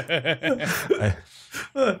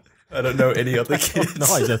know. I don't know any other kids. No,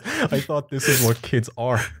 I thought this is what kids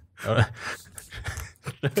are.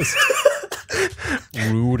 Just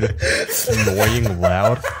rude, annoying,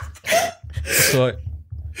 loud. So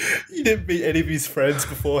You didn't meet any of his friends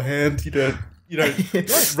beforehand. You you know,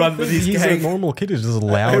 run with his He's gang. a normal kid. He's just a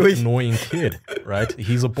loud, annoying kid, right?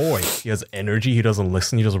 He's a boy. He has energy. He doesn't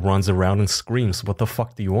listen. He just runs around and screams. What the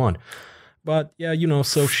fuck do you want? But yeah, you know,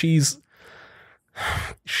 so she's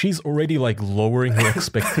already like lowering her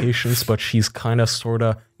expectations, but she's kind of sort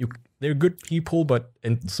of they're good people,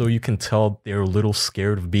 and so you can tell they're a little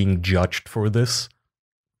scared of being judged for this.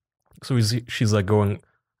 So she's like going,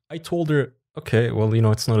 I told her, okay, well, you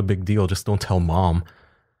know, it's not a big deal. Just don't tell mom.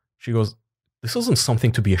 She goes, this isn't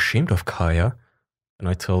something to be ashamed of, Kaya. And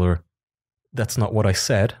I tell her, that's not what I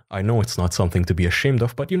said. I know it's not something to be ashamed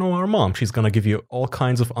of, but you know our mom. She's going to give you all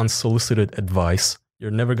kinds of unsolicited advice.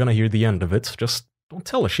 You're never going to hear the end of it. Just don't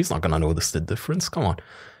tell her. She's not going to notice the difference. Come on.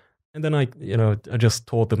 And then I just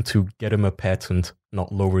told them to get him a pet and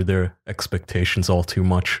not lower their expectations all too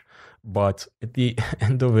much. But at the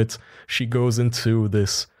end of it, she goes into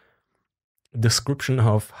this description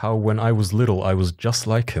of how when I was little, I was just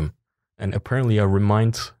like him. And apparently I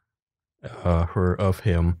remind her of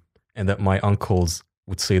him, and that my uncles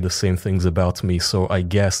would say the same things about me. So I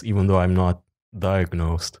guess, even though I'm not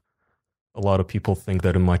diagnosed, a lot of people think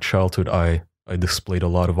that in my childhood I displayed a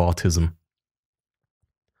lot of autism.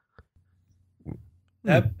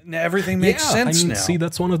 That everything makes sense now. See,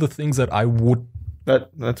 that's one of the things that I would.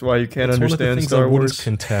 That's why you can't understand Star I wouldn't Wars.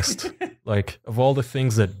 contest. Like, of all the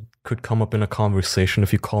things that could come up in a conversation,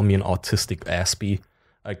 if you call me an autistic aspie,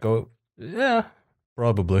 I go, yeah,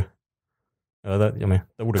 probably. That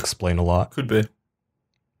would explain a lot. Could be.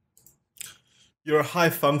 You're a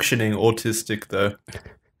high-functioning autistic, though.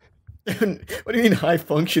 What do you mean high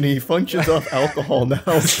functioning? He functions off alcohol now.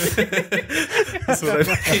 That's what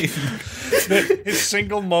I mean. His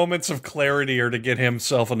single moments of clarity are to get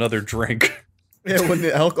himself another drink. Yeah, when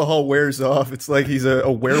the alcohol wears off, it's like he's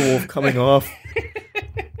a werewolf coming off.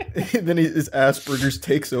 Then his Asperger's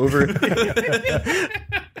takes over.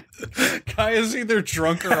 Guy is either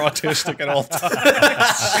drunk or autistic at all times.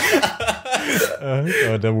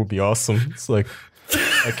 That would be awesome. It's like,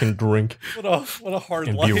 I can drink. What a hard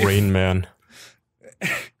and life. be Rain Man.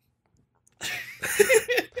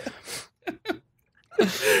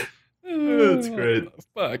 That's great.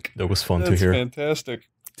 Fuck. That was fun That's to hear. Fantastic.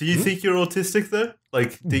 Do you think you're autistic, though?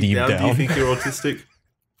 Like, deep Deep down, do you down. think you're autistic?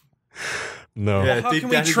 No. Yeah, how deep can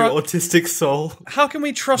we down in your autistic soul. How can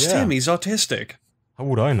we trust Yeah. him? He's autistic. How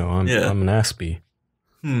would I know? I'm an aspie.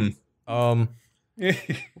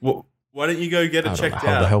 Well, why don't you go get I it don't know. checked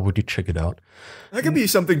How out? the hell would you check it out? That could be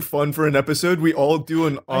something fun for an episode. We all do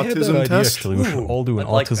an I had that autism idea, test. actually. We should Ooh, all do an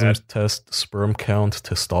I'd like autism that. test, sperm count,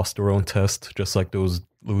 testosterone test, just like those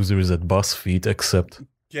losers at BuzzFeed, except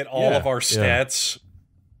Get all of our Yeah. stats.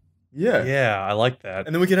 Yeah. Yeah, I like that.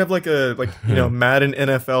 And then we could have like Madden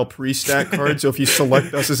NFL pre-stat card. So if you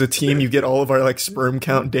select us as a team, you get all of our like sperm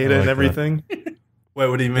count data I like and that. everything. Wait,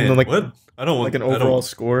 what do you mean? then, like- what? I don't want Like an overall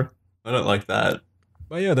score. I don't like that.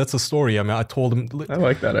 but yeah, that's a story. I mean, I told him, I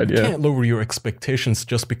like that you idea. can't lower your expectations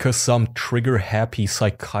just because some trigger-happy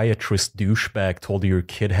psychiatrist douchebag told you your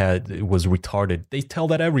kid was retarded. They tell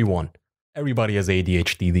that everyone. Everybody has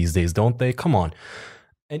ADHD these days, don't they? Come on.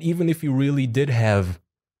 And even if you really did have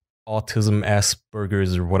autism,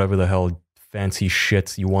 Asperger's, or whatever the hell fancy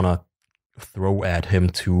shit you want to throw at him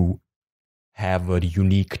to have a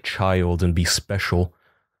unique child and be special,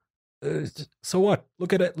 so what?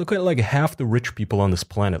 Look at it. Look at like half the rich people on this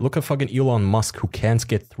planet. Look at fucking Elon Musk, who can't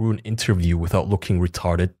get through an interview without looking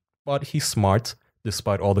retarded, but he's smart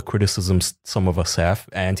despite all the criticisms some of us have,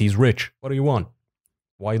 and he's rich. What do you want?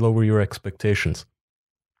 Why lower your expectations?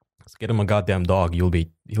 Let's get him a goddamn dog. He'll be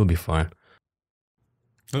fine.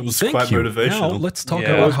 It was Thank quite you. motivational. Now let's talk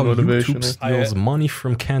Yeah, about it was how YouTube motivational. steals money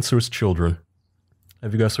from cancerous children.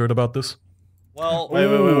 Have you guys heard about this? Well,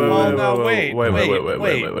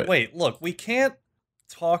 Wait. Look, we can't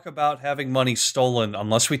talk about having money stolen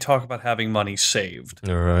unless we talk about having money saved.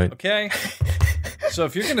 All right. Okay? So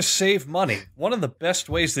if you're going to save money, one of the best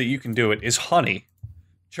ways that you can do it is honey.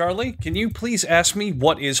 Charlie, can you please ask me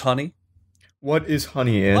what is honey? What is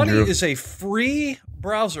Honey, Andrew? Honey is a free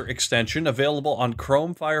browser extension available on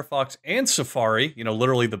Chrome, Firefox, and Safari,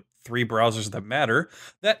 literally the 3 browsers that matter,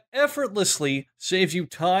 that effortlessly saves you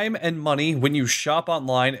time and money when you shop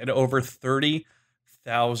online at over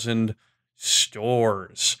 30,000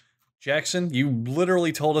 stores. Jackson, you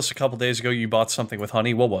literally told us a couple days ago you bought something with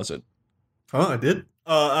Honey. What was it? Oh, I did.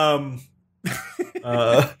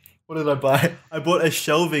 What did I buy? I bought a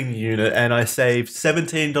shelving unit and I saved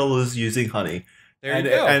 $17 using Honey. There you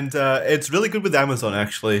go. And it's really good with Amazon,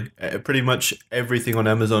 actually. Pretty much everything on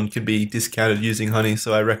Amazon can be discounted using Honey,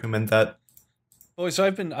 so I recommend that. Boys,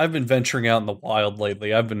 I've been venturing out in the wild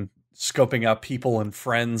lately. I've been scoping out people and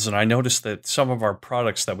friends, and I noticed that some of our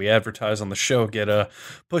products that we advertise on the show get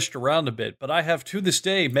pushed around a bit. But I have to this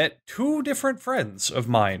day met 2 different friends of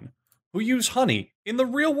mine who use Honey in the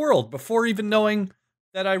real world before even knowing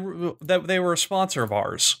that that they were a sponsor of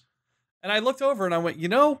ours. And I looked over and I went,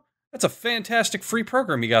 that's a fantastic free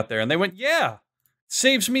program you got there. And they went, yeah,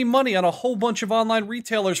 saves me money on a whole bunch of online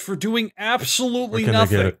retailers for doing absolutely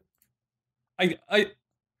nothing.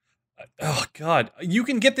 Oh God, you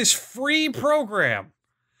can get this free program,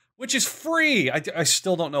 which is free. I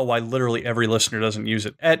still don't know why literally every listener doesn't use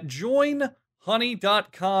it, at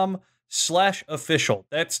joinhoney.com/official.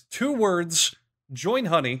 That's 2 words,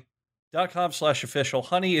 joinhoney.com/official.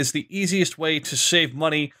 Honey is the easiest way to save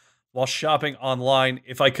money while shopping online.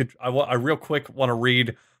 If I could, I real quick want to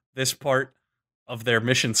read this part of their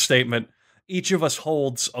mission statement. Each of us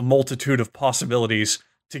holds a multitude of possibilities.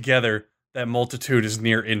 Together, that multitude is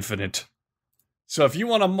near infinite. So if you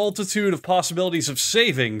want a multitude of possibilities of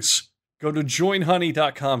savings, go to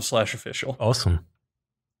joinhoney.com/official. Awesome.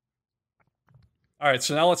 All right,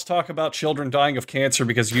 so now let's talk about children dying of cancer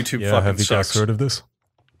because YouTube fucking sucks. Have you guys heard of this?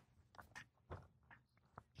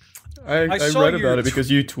 I read about it because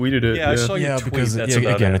you tweeted it. Yeah, I saw your tweet. Because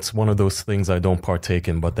again, it's one of those things I don't partake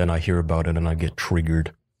in, but then I hear about it and I get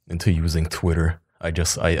triggered into using Twitter. I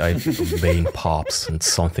vein pops and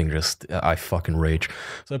something I fucking rage.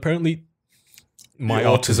 So apparently my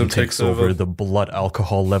autism takes over, the blood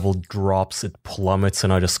alcohol level drops, it plummets,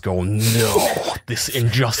 and I just go, no, this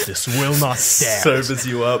injustice will not stand. Serves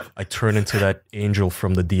you up. I turn into that angel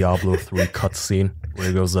from the Diablo 3 cutscene where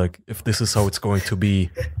he goes like, if this is how it's going to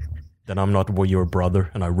be, then I'm not your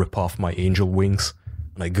brother, and I rip off my angel wings,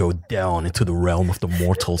 and I go down into the realm of the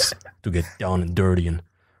mortals to get down and dirty and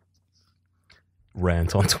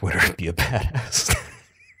rant on Twitter and be a badass.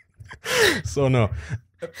 So no.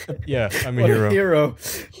 Yeah, I'm a hero. Hero.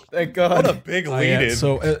 Thank God. What a big lead-in.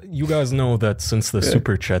 So you guys know that since the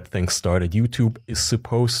super chat thing started, YouTube is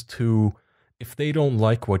supposed to, if they don't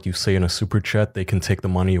like what you say in a super chat, they can take the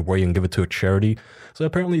money away and give it to a charity. So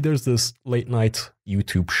apparently there's this late night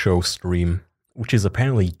YouTube show stream, which is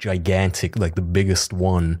apparently gigantic, like the biggest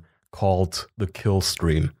one, called The Kill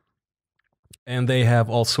Stream. And they have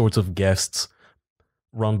all sorts of guests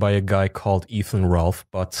run by a guy called Ethan Ralph,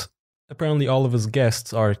 but apparently all of his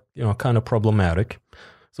guests are, kind of problematic.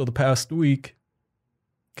 So the past week...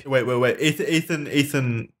 Wait.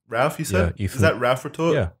 Ethan Ralph, you said? Yeah, Ethan. Is that Ralph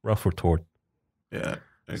Retort? Yeah, Ralph Retort. Yeah.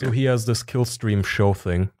 Okay. So he has this kill stream show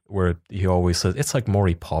thing where he always says, it's like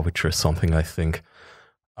Maury Povich or something, I think.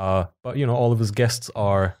 But, all of his guests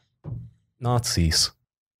are Nazis,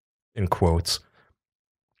 in quotes.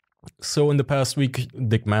 So in the past week,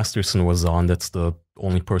 Dick Masterson was on. That's the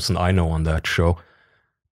only person I know on that show.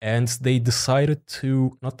 And they decided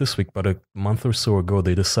to, not this week, but a month or so ago,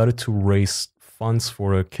 they decided to raise funds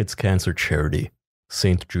for a kids' cancer charity,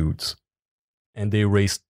 St. Jude's. And they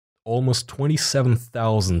raised almost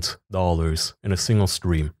 $27,000 in a single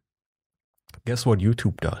stream. Guess what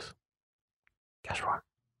YouTube does? Guess what?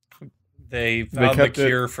 They found the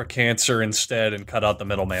cure for cancer instead and cut out the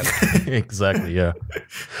middleman. Exactly, yeah.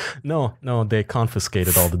 No, they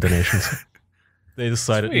confiscated all the donations. They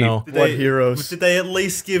decided, no. Heroes. Did they at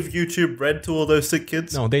least give YouTube bread to all those sick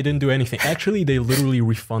kids? No, they didn't do anything. Actually, they literally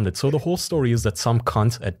refunded. So the whole story is that some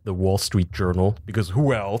cunt at the Wall Street Journal, because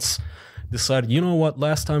who else, decided, you know what,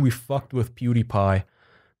 last time we fucked with PewDiePie,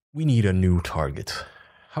 we need a new target.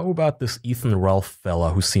 How about this Ethan Ralph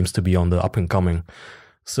fella who seems to be on the up and coming?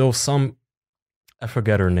 So I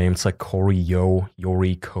forget her name, it's like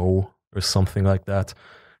Yori Ko or something like that.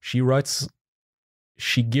 She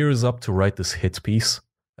gears up to write this hit piece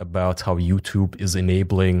about how YouTube is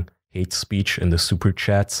enabling hate speech in the super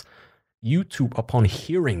chats. YouTube, upon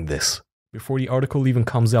hearing this, before the article even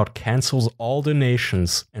comes out, cancels all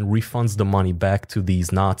donations and refunds the money back to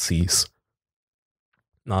these Nazis.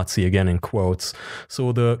 Nazi again in quotes.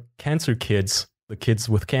 So the cancer kids, the kids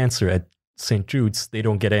with cancer at St. Jude's, they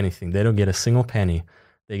don't get anything. They don't get a single penny.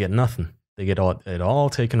 They get nothing. They get it all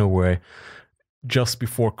taken away. Just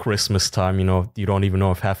before Christmas time, you don't even know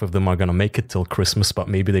if half of them are going to make it till Christmas, but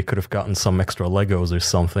maybe they could have gotten some extra Legos or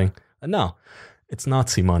something. And no, it's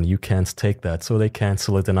Nazi money. You can't take that. So they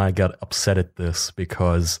cancel it, and I got upset at this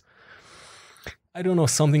because, I don't know,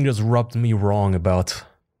 something just rubbed me wrong about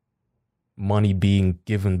money being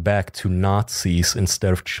given back to Nazis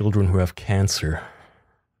instead of children who have cancer.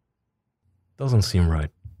 Doesn't seem right.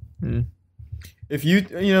 If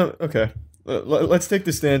okay. Let's take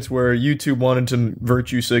the stance where YouTube wanted to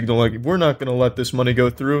virtue signal, like, we're not going to let this money go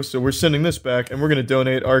through, so we're sending this back, and we're going to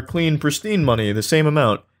donate our clean, pristine money, the same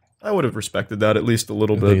amount. I would have respected that at least a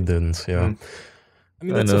little bit. They didn't, yeah. I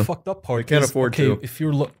mean, that's the fucked up part. They can't afford to. If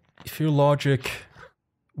your logic,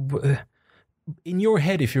 in your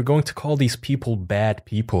head, if you're going to call these people bad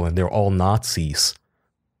people and they're all Nazis,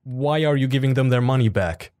 why are you giving them their money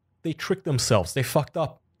back? They tricked themselves. They fucked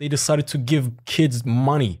up. They decided to give kids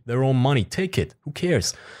money, their own money. Take it. Who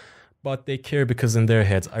cares? But they care because in their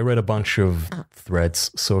heads, I read a bunch of threads.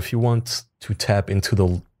 So if you want to tap into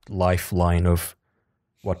the lifeline of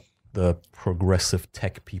what the progressive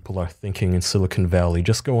tech people are thinking in Silicon Valley,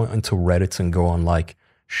 just go into Reddit and go on like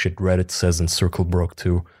shit Reddit says and Circle Broke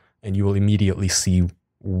too, and you will immediately see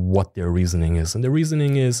what their reasoning is. And the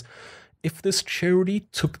reasoning is, if this charity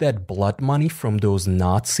took that blood money from those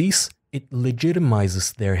Nazis, it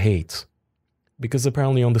legitimizes their hate. Because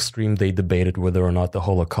apparently on the stream they debated whether or not the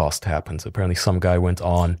Holocaust happened. Apparently some guy went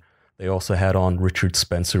on. They also had on Richard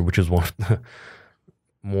Spencer, which is one of the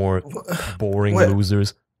more boring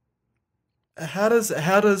losers. How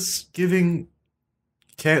does giving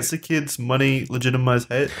cancer kids money legitimize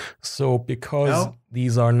hate? So because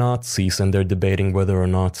these are Nazis and they're debating whether or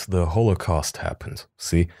not the Holocaust happened,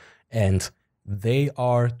 see? And they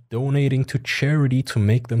are donating to charity to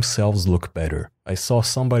make themselves look better. I saw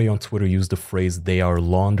somebody on Twitter use the phrase, they are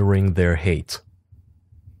laundering their hate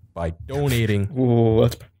by donating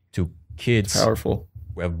to kids powerful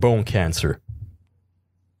who have bone cancer.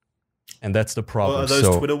 And that's the problem. Well, are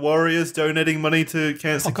those Twitter warriors donating money to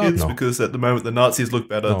cancer kids? No. Because at the moment the Nazis look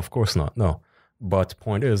better. No, of course not, no. But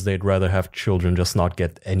point is, they'd rather have children just not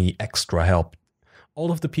get any extra help. All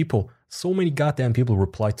of the people, so many goddamn people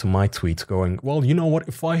replied to my tweets going, well, you know what,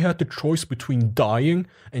 if I had the choice between dying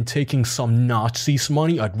and taking some Nazis'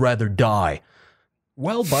 money, I'd rather die.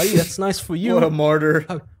 Well, buddy, that's nice for you. What a martyr.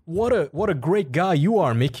 What a great guy you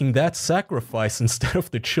are making that sacrifice instead of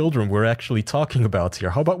the children we're actually talking about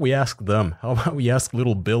here. How about we ask them? How about we ask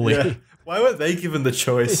little Billy? Yeah. Why weren't they given the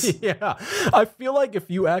choice? Yeah. I feel like if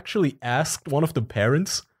you actually asked one of the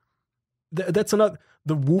parents, that's another...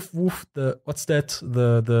 The woof, what's that?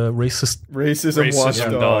 The racism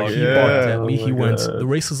watchdog. He barked at me. He went, the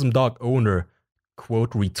racism dog owner, quote,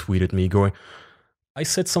 retweeted me going, I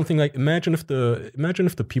said something like, imagine if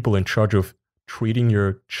the people in charge of treating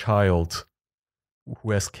your child who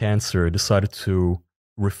has cancer decided to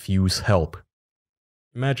refuse help.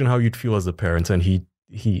 Imagine how you'd feel as a parent. And he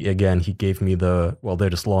gave me they're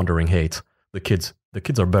just laundering hate. The kids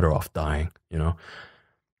are better off dying, you know?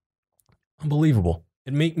 Unbelievable.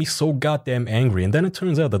 It made me so goddamn angry. And then it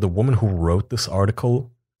turns out that the woman who wrote this article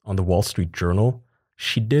on the Wall Street Journal,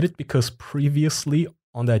 she did it because previously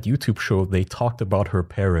on that YouTube show, they talked about her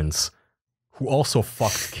parents who also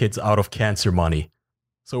fucked kids out of cancer money.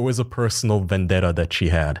 So it was a personal vendetta that she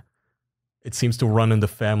had. It seems to run in the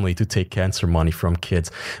family to take cancer money from kids.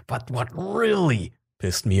 But what really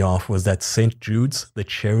pissed me off was that St. Jude's, the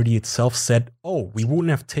charity itself, said, oh, we wouldn't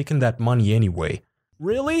have taken that money anyway.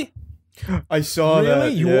 Really? I saw that.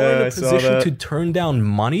 Really? You are in a position to turn down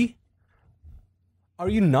money? Are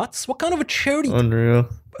you nuts? What kind of a charity? Unreal.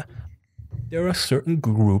 There are certain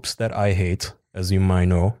groups that I hate, as you might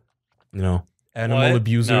know. You know, animal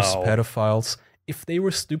abusers, pedophiles. If they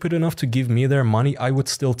were stupid enough to give me their money, I would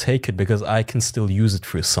still take it because I can still use it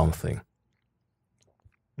for something.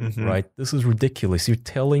 Mm-hmm. Right? This is ridiculous. You're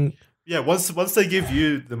telling... Yeah, once they give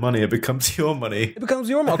you the money, it becomes your money. It becomes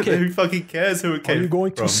your money. Okay. Who fucking cares who it came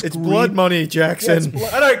from? It's blood money, Jackson.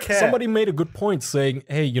 I don't care. Somebody made a good point saying,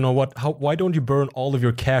 hey, you know what? Why don't you burn all of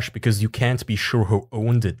your cash because you can't be sure who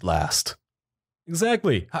owned it last?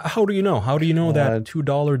 Exactly. How do you know? How do you know that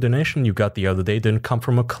 $2 donation you got the other day didn't come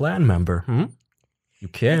from a Klan member? You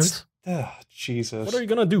can't. Jesus. What are you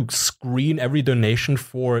going to do? Screen every donation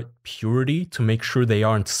for purity to make sure they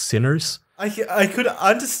aren't sinners? I could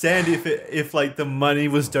understand if like the money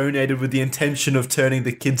was donated with the intention of turning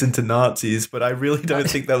the kids into Nazis, but I really don't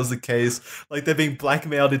think that was the case. Like they're being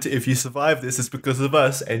blackmailed into, if you survive this, it's because of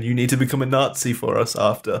us, and you need to become a Nazi for us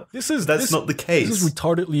after. That's not the case. This is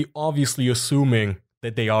retardedly obviously assuming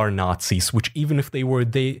that they are Nazis, which even if they were,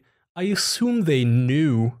 I assume they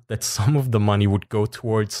knew that some of the money would go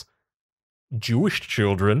towards Jewish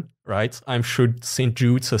children, right? I'm sure St.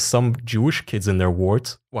 Jude's has some Jewish kids in their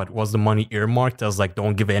wards. What, was the money earmarked as like,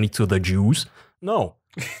 don't give any to the Jews? No.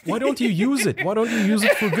 Why don't you use it? Why don't you use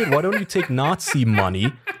it for good? Why don't you take Nazi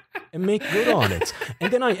money and make good on it?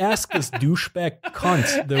 And then I asked this douchebag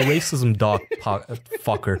cunt, the racism dog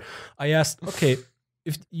fucker, I asked, okay,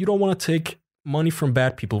 if you don't want to take money from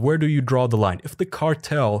bad people, where do you draw the line? If the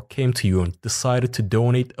cartel came to you and decided to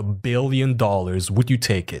donate $1 billion, would you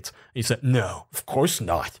take it? And he said, no, of course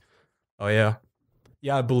not. Oh yeah?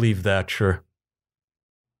 Yeah, I believe that, sure.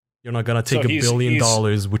 You're not going to take $1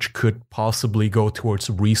 billion, which could possibly go towards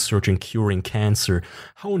research and curing cancer.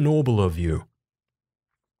 How noble of you.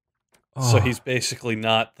 So he's basically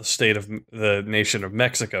not the nation of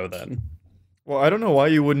Mexico then. Well, I don't know why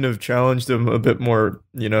you wouldn't have challenged him a bit more,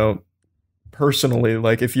 personally.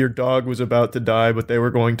 Like, if your dog was about to die, but they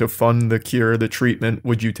were going to fund the cure, the treatment,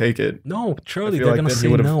 would you take it? No, Charlie, they're going to say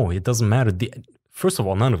no. It doesn't matter. First of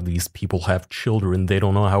all, none of these people have children. They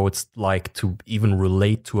don't know how it's like to even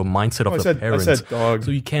relate to a mindset of the parents. I said dog.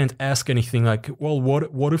 So you can't ask anything like, well,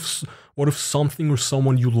 what if something or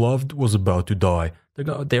someone you loved was about to die?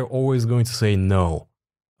 They're always going to say no.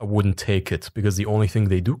 I wouldn't take it, because the only thing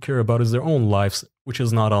they do care about is their own lives, which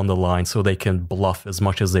is not on the line, so they can bluff as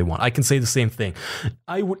much as they want. I can say the same thing.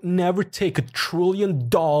 I would never take $1 trillion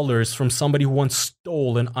from somebody who once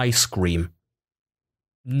stole an ice cream.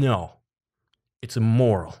 No. It's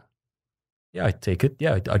immoral. Yeah, I'd take it.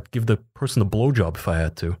 Yeah, I'd give the person a blowjob if I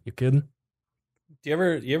had to. You kidding? Do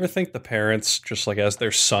you ever think the parents, just like as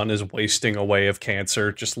their son is wasting away of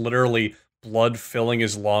cancer, just literally blood filling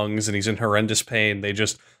his lungs and he's in horrendous pain,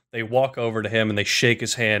 they walk over to him and they shake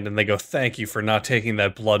his hand and they go, "Thank you for not taking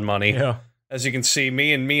that blood money." Yeah. As you can see,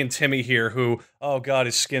 me and Timmy here, who, oh God,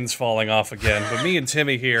 his skin's falling off again. But me and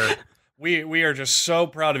Timmy here, we are just so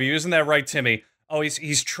proud of you. Isn't that right, Timmy? Oh,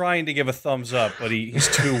 he's trying to give a thumbs up, but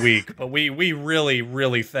he's too weak. But we really,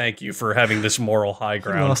 really thank you for having this moral high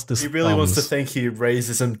ground. He really wants to thank you,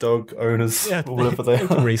 racism dog owners, or whatever they are. Thank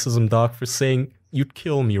you, racism dog, for saying you'd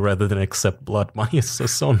kill me rather than accept blood money.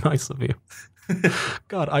 It's so nice of you.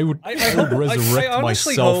 God, I would resurrect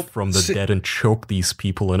myself from the dead and choke these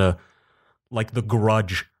people in like The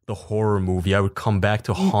Grudge, the horror movie. I would come back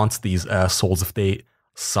to haunt these assholes if they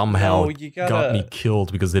somehow got me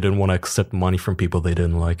killed because they didn't want to accept money from people they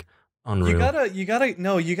didn't like. Unreal. You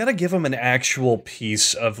gotta give them an actual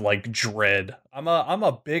piece of like dread. I'm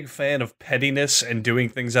a big fan of pettiness and doing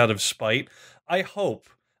things out of spite.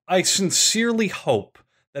 I sincerely hope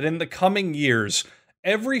that in the coming years,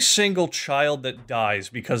 every single child that dies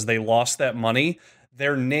because they lost that money,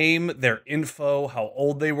 their name, their info, how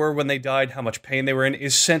old they were when they died, how much pain they were in,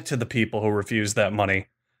 is sent to the people who refused that money.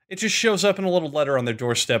 It just shows up in a little letter on their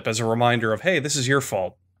doorstep as a reminder of, hey, this is your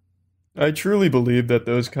fault. I truly believe that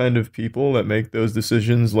those kind of people that make those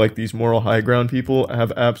decisions, like these moral high ground people,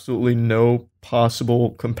 have absolutely no possible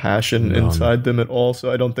compassion inside them at all,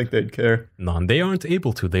 so I don't think they'd care. None. They aren't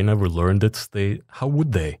able to. They never learned it. How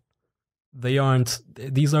would they? They aren't.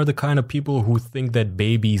 These are the kind of people who think that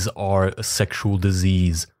babies are a sexual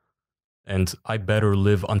disease, and I better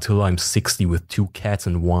live until I'm 60 with 2 cats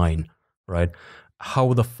and wine, right?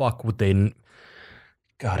 How the fuck would they...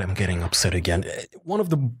 God, I'm getting upset again. One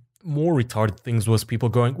of the more retarded things was people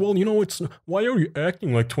going, well, why are you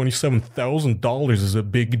acting like $27,000 is a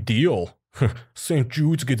big deal? St.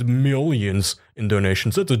 Jude's gets millions in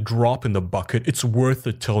donations. That's a drop in the bucket. It's worth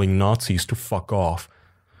it telling Nazis to fuck off.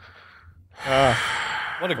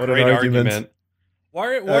 What a great argument.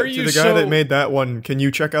 Why are you to the guy that made that one, can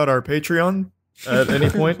you check out our Patreon at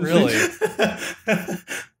any point? Really?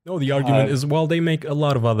 No, the argument is, well, they make a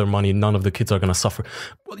lot of other money. None of the kids are going to suffer.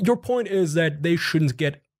 Well, your point is that they shouldn't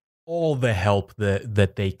get all the help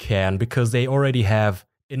that they can because they already have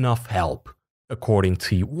enough help, according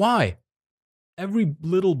to you. Why? Every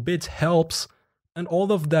little bit helps. And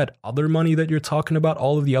all of that other money that you're talking about,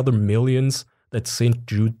 all of the other millions that St.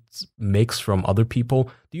 Jude makes from other people,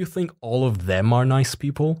 do you think all of them are nice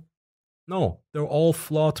people? No, they're all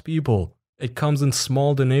flawed people. It comes in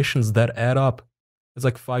small donations that add up. It's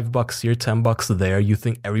like $5 here, $10 there. You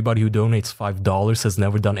think everybody who donates $5 has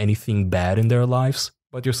never done anything bad in their lives,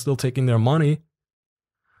 but you're still taking their money.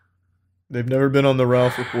 They've never been on the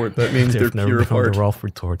Ralph Report. That means they're never pure been heart. On the Ralph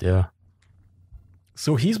Report, yeah.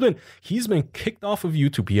 So he's been kicked off of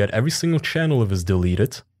YouTube. He had every single channel of his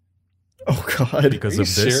deleted. Oh God! Because Are you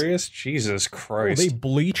of this. Serious? Jesus Christ! Well, they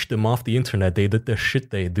bleached him off the internet. They did the shit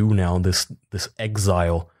they do now. This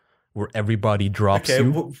exile. Where everybody drops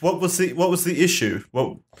you. What was the issue?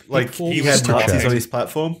 He had had Nazis on his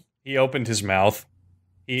platform. He opened his mouth.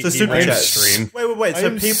 He super ran chat. a stream. Wait.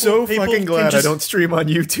 I'm so fucking glad I don't stream on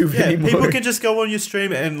YouTube anymore. People can just go on your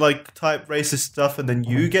stream and type racist stuff, and then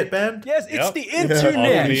you get banned. Yes, it's the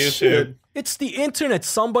internet. YouTube. It's the internet.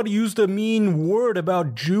 Somebody used a mean word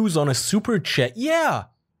about Jews on a super chat. Yeah.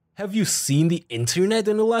 Have you seen the internet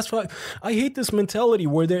in the last 5? I hate this mentality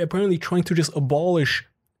where they're apparently trying to just abolish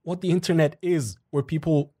what the internet is, where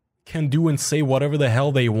people can do and say whatever the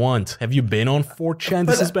hell they want. Have you been on 4chan?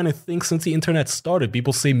 This has been a thing since the internet started.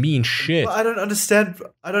 People say mean shit. I don't understand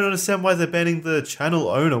why they're banning the channel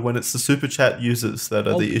owner when it's the super chat users that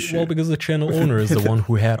are the issue. Well, because the channel owner is the one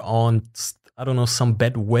who had on I don't know, some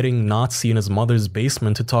bedwetting Nazi in his mother's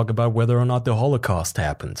basement to talk about whether or not the Holocaust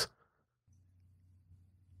happened.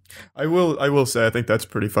 I will say I think that's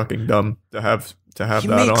pretty fucking dumb to have He that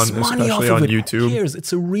makes on, money especially off on of it. YouTube. Who cares?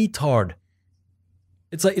 It's a retard.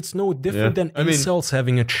 It's like it's no different than incels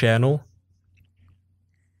having a channel.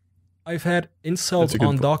 I've had insults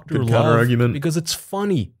on Dr. Love because it's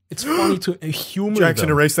funny. It's funny to humor Jackson,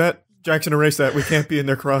 them. erase that. Jackson, erase that. We can't be in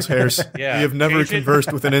their crosshairs. Yeah, we have never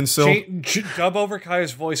conversed with an incel. Dub over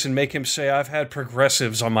Kai's voice and make him say, I've had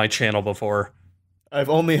progressives on my channel before. I've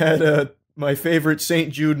only had my favorite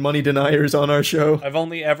St. Jude money deniers on our show. I've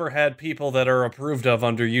only ever had people that are approved of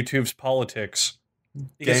under YouTube's politics.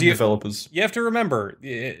 Because Game developers. You have to remember,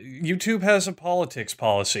 YouTube has a politics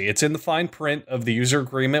policy. It's in the fine print of the user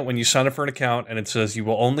agreement when you sign up for an account, and it says you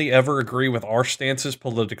will only ever agree with our stances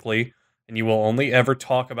politically, and you will only ever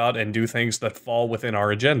talk about and do things that fall within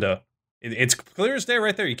our agenda. It's clear as day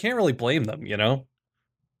right there. You can't really blame them, you know?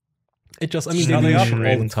 It just, I mean, they do shit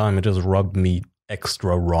all the time. It just rubbed me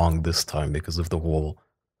extra wrong this time because of the whole,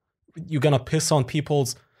 you're gonna piss on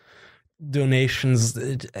people's donations.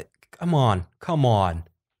 Come on.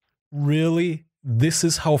 Really? This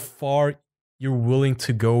is how far you're willing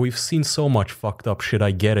to go? We've seen so much fucked up shit, I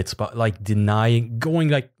get it. But like denying, going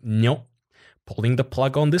like, nope, pulling the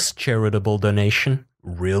plug on this charitable donation?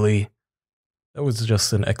 Really? That was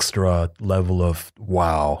just an extra level of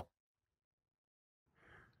wow.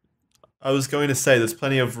 I was going to say there's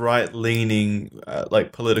plenty of right-leaning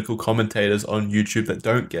like political commentators on YouTube that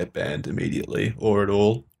don't get banned immediately or at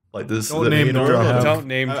all. Like this, don't name them.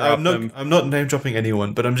 I'm not name dropping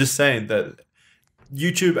anyone, but I'm just saying that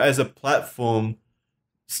YouTube as a platform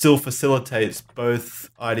still facilitates both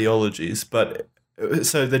ideologies. But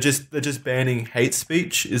so they're just banning hate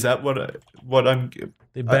speech. Is that what I'm?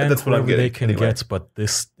 They ban that's what I'm whoever getting, they can anyway. get, but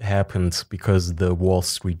this happened because the Wall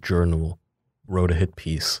Street Journal wrote a hit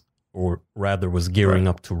piece, or rather was gearing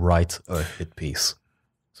up to write a hit pice.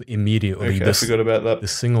 So immediately, I forgot about that. The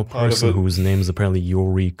single person whose name is apparently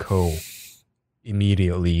Yori Ko,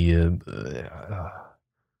 immediately, I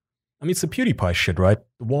mean, it's a PewDiePie shit, right?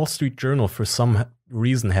 The Wall Street Journal, for some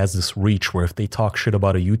reason, has this reach where if they talk shit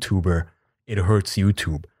about a YouTuber, it hurts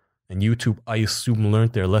YouTube. And YouTube, I assume,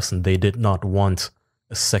 learned their lesson. They did not want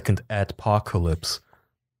a second adpocalypse,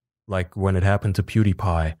 like when it happened to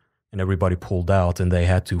PewDiePie, and everybody pulled out, and they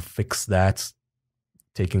had to fix that,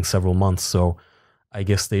 taking several months. So I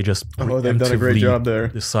guess they just they've done a great job there.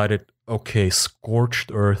 Decided, okay, scorched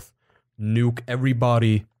earth, nuke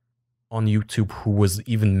everybody on YouTube who was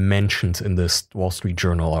even mentioned in this Wall Street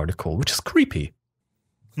Journal article, which is creepy.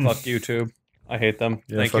 Fuck YouTube. I hate them.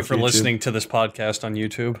 Yeah, Thank you for YouTube. listening to this podcast on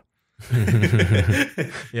YouTube.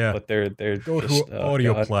 Yeah, but they're go just, to an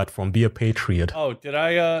audio platform. Be a patriot. Oh, did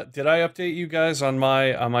I update you guys on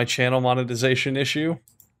my channel monetization issue?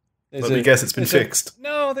 Let me guess, it's been fixed.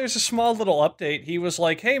 No, there's a small little update. He was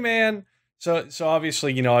like, "Hey, man." So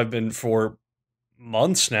obviously, you know, I've been for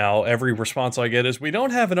months now. Every response I get is, "We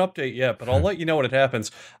don't have an update yet, but I'll let you know when it happens."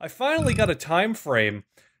 I finally got a time frame,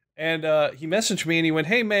 and he messaged me and he went,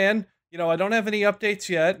 "Hey, man, you know, I don't have any updates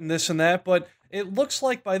yet, and this and that, but it looks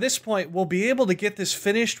like by this point we'll be able to get this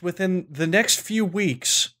finished within the next few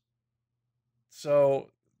weeks." So.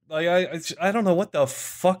 Like I don't know what the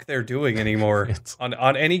fuck they're doing anymore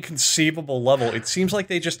on any conceivable level. It seems like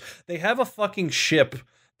they have a fucking ship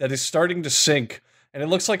that is starting to sink, and it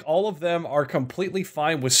looks like all of them are completely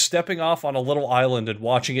fine with stepping off on a little island and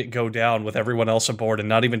watching it go down with everyone else aboard, and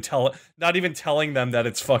not even telling them that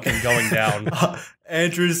it's fucking going down.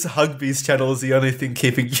 Andrew's Hugby's channel is the only thing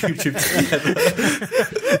keeping YouTube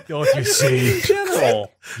together. Don't you see? In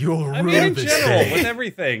general, you'll ruin in this general day. with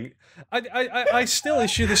everything. I still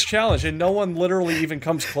issue this challenge, and no one literally even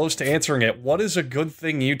comes close to answering it. What is a good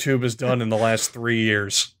thing YouTube has done in the last 3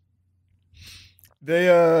 years? They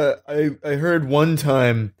I heard one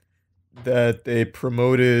time that they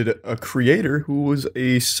promoted a creator who was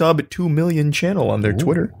a sub 2 million channel on their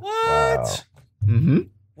Twitter. What? Mm-hmm.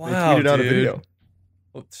 Wow, they tweeted out a dude. video.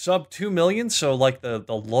 Sub 2 million, so like the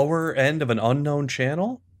lower end of an unknown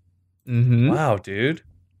channel? Mm-hmm. Wow, dude.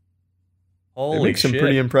 Holy They make some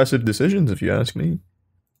pretty impressive decisions, if you ask me.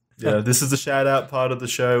 Yeah, this is the shout-out part of the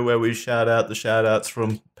show where we shout out the shout-outs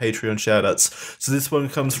from Patreon shout-outs. So this one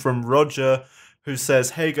comes from Roger, who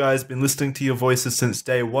says, "Hey guys, been listening to your voices since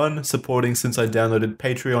day one, supporting since I downloaded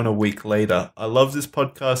Patreon a week later. I love this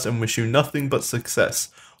podcast and wish you nothing but success.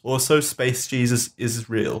 Also, Space Jesus is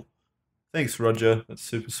real." Thanks, Roger. That's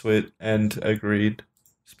super sweet. And agreed.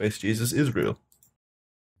 Space Jesus is real.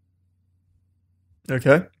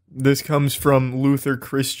 Okay. This comes from Luther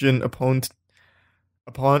Christian Apont.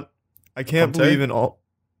 I can't Ponte? believe in all.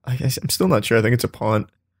 I'm still not sure. I think it's a pont.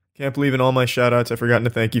 Can't believe in all my shoutouts I've forgotten to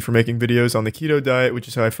thank you for making videos on the keto diet, which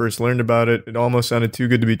is how I first learned about it. It almost sounded too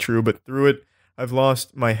good to be true, but through it,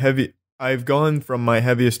 I've gone from my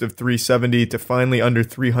heaviest of 370 to finally under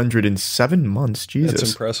 300 in 7 months. Jesus.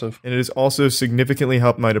 That's impressive. And it has also significantly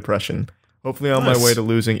helped my depression. Hopefully on my way to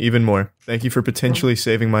losing even more. Thank you for potentially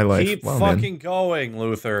saving my life. Keep fucking going,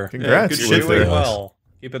 Luther. Congrats, good You're shit doing there. well.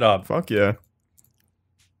 Keep it up. Fuck yeah.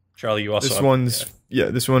 Charlie, you also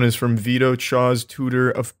This one is from Vito Chaw's tutor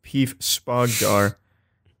of Peef Spogdar.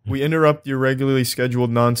 We interrupt your regularly scheduled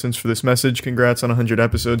nonsense for this message. Congrats on 100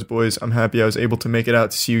 episodes, boys. I'm happy I was able to make it out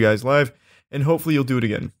to see you guys live, and hopefully you'll do it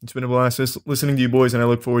again. It's been a blast listening to you boys, and I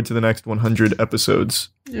look forward to the next 100 episodes.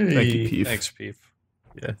 Yay. Thank you, Peef. Thanks, Peef.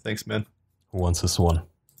 Yeah, thanks, man. Who wants this one?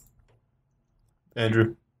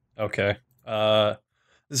 Andrew. Okay.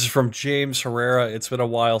 This is from James Herrera. It's been a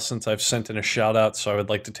while since I've sent in a shout out, so I would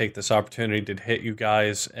like to take this opportunity to hit you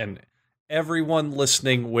guys and everyone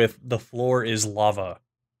listening with "The Floor is Lava."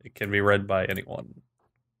 It can be read by anyone.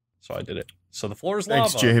 So I did it. So the floor is lava.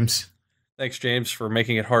 Thanks, James. Thanks, James, for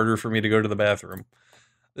making it harder for me to go to the bathroom.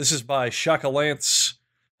 This is by Shaka Lance.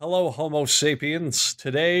 Hello, Homo sapiens.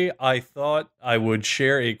 Today, I thought I would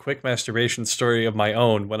share a quick masturbation story of my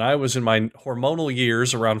own. When I was in my hormonal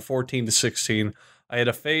years, around 14 to 16, I had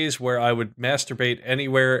a phase where I would masturbate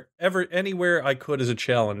anywhere I could as a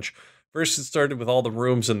challenge. First, it started with all the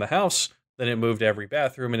rooms in the house. Then it moved to every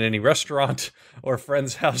bathroom in any restaurant or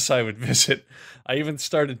friend's house I would visit. I even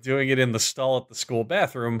started doing it in the stall at the school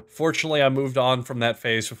bathroom. Fortunately, I moved on from that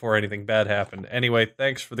phase before anything bad happened. Anyway,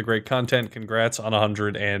 thanks for the great content. Congrats on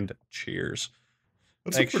 100 and cheers.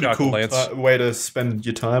 That's Thanks, a pretty cool way to spend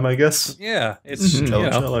your time, I guess. Yeah, it's you I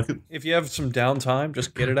know, like it. if you have some downtime,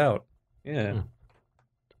 just get it out. Yeah.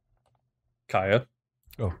 Kaya.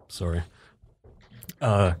 Oh, sorry.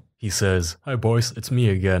 He says, "Hi boys, it's me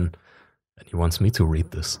again." And he wants me to read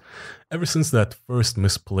this. Ever since that first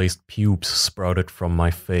misplaced pubes sprouted from my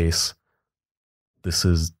face, this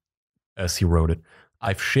is as he wrote it,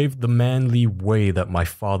 I've shaved the manly way that my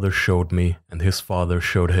father showed me and his father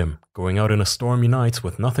showed him. Going out in a stormy night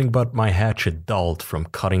with nothing but my hatchet dulled from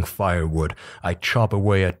cutting firewood, I chop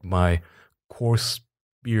away at my coarse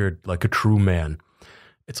beard like a true man.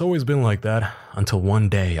 It's always been like that until one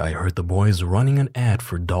day I heard the boys running an ad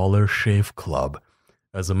for Dollar Shave Club.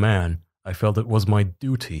 As a man, I felt it was my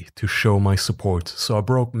duty to show my support, so I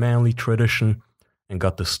broke manly tradition and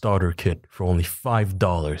got the starter kit for only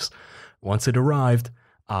 $5. Once it arrived,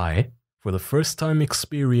 I, for the first time,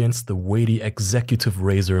 experienced the weighty executive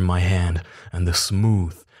razor in my hand and the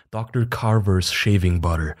smooth Dr. Carver's shaving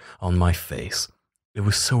butter on my face. It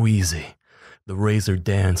was so easy. The razor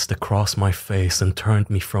danced across my face and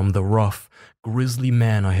turned me from the rough, grisly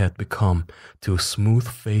man I had become to a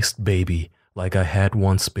smooth-faced baby like I had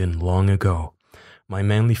once been long ago. My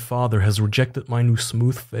manly father has rejected my new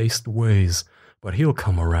smooth-faced ways, but he'll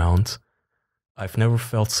come around. I've never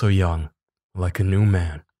felt so young, like a new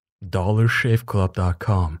man.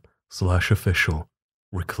 DollarShaveClub.com/official.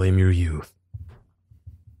 Reclaim your youth.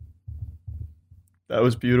 That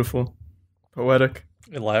was beautiful. Poetic.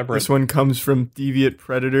 Elaborate. This one comes from Deviant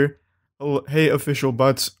Predator. Oh, hey, official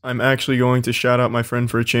butts. I'm actually going to shout out my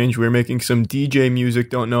friend for a change. We're making some DJ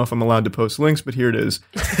music. Don't know if I'm allowed to post links, but here it is.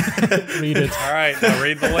 Read it. All right, now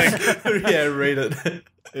read the link. Yeah, read it.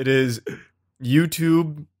 It is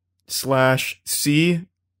YouTube/C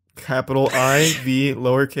capital I-V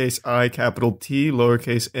lowercase I capital T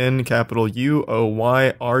lowercase N capital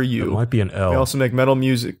U-O-Y-R-U. It might be an L. They also make metal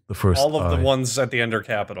music. The first All of I. the ones at the end are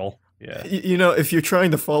capital. Yeah. You know, if you're trying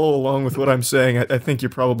to follow along with what I'm saying, I think you're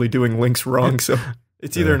probably doing links wrong, so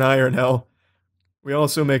it's either an I or an L. We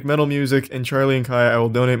also make metal music, and Charlie and Kai, I will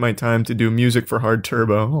donate my time to do music for Hard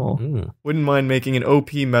Turbo. Oh. Wouldn't mind making an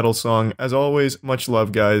OP metal song. As always, much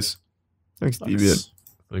love, guys. Thanks, Deviant.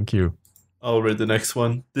 Thank you. I'll read the next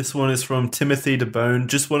one. This one is from Timothy DeBone.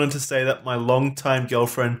 Just wanted to say that my longtime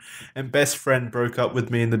girlfriend and best friend broke up with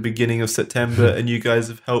me in the beginning of September, and you guys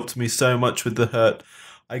have helped me so much with the hurt.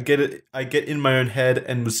 I get in my own head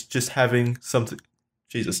and was just having something.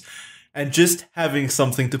 Jesus. And just having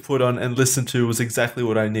something to put on and listen to was exactly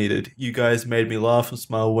what I needed. You guys made me laugh and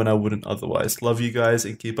smile when I wouldn't otherwise. Love you guys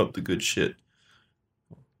and keep up the good shit.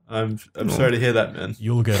 I'm sorry to hear that, man.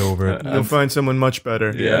 You'll get over it. You'll find someone much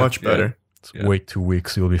better. Yeah, much better. Wait 2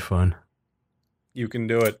 weeks, you'll be fine. You can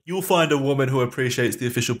do it. You'll find a woman who appreciates the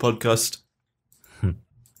official podcast.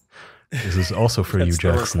 This is also for you, That's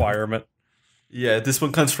the Jackson. requirement. Yeah, this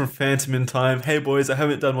one comes from Phantom in Time. Hey boys, I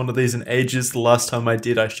haven't done one of these in ages. The last time I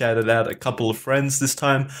did, I shouted out a couple of friends. This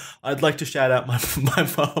time, I'd like to shout out my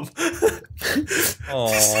mom.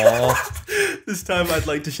 Aww. This time I'd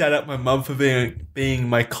like to shout out my mum for being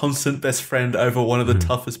my constant best friend over one of the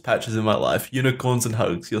toughest patches in my life. Unicorns and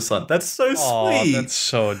hugs, your son. That's so sweet. That's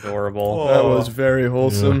so adorable. That was very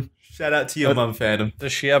wholesome. Shout out to your mum, fandom.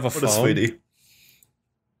 Does she have a phone? What a sweetie.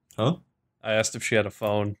 Huh? I asked if she had a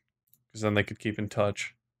phone, because then they could keep in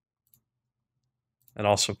touch. And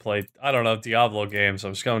also play, I don't know, Diablo games.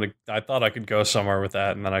 I thought I could go somewhere with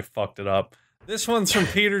that, and then I fucked it up. This one's from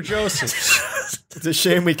Peter Joseph. It's a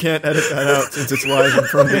shame we can't edit that out since it's live in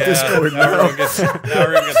front of the Discord now. Now everyone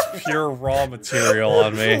gets pure raw material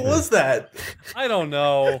on me. What was that? I don't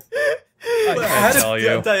know. I can't tell you.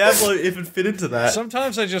 How did Diablo even fit into that?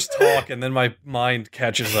 Sometimes I just talk and then my mind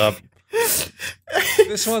catches up.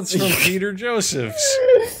 This one's from Peter Josephs.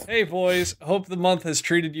 Hey boys, hope the month has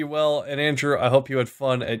treated you well, and Andrew, I hope you had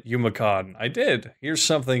fun at YumaCon. I did. Here's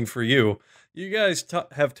something for you. You guys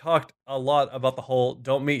have talked a lot about the whole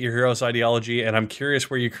don't meet your heroes ideology, and I'm curious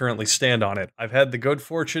where you currently stand on it. I've had the good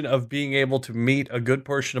fortune of being able to meet a good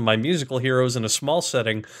portion of my musical heroes in a small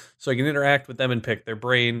setting so I can interact with them and pick their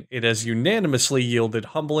brain. It has unanimously yielded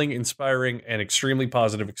humbling, inspiring, and extremely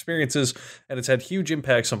positive experiences, and it's had huge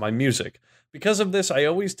impacts on my music. Because of this, I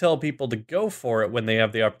always tell people to go for it when they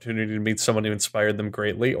have the opportunity to meet someone who inspired them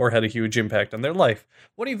greatly or had a huge impact on their life.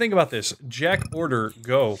 What do you think about this? Jack Order,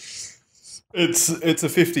 go. It's a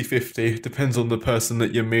 50-50. Depends on the person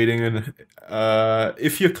that you're meeting, and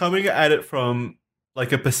if you're coming at it from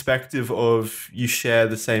like a perspective of you share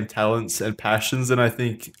the same talents and passions, then I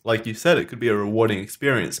think, like you said, it could be a rewarding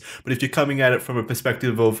experience. But if you're coming at it from a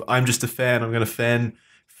perspective of I'm just a fan, I'm going to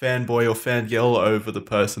fanboy or fangirl over the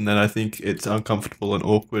person, then I think it's uncomfortable and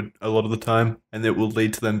awkward a lot of the time, and it will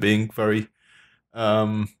lead to them being very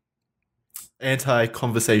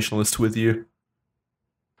anti-conversationalist with you.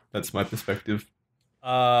 That's my perspective.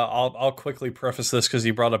 I'll quickly preface this because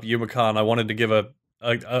you brought up YumaCon. I wanted to give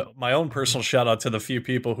my own personal shout out to the few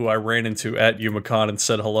people who I ran into at YumaCon and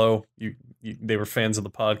said hello. They were fans of the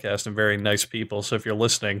podcast and very nice people. So if you're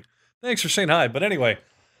listening, thanks for saying hi. But anyway,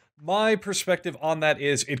 my perspective on that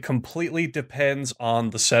is it completely depends on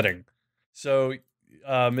the setting. So,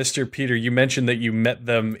 Mr. Peter, you mentioned that you met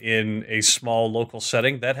them in a small local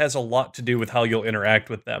setting. That has a lot to do with how you'll interact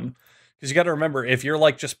with them. Because you got to remember, if you're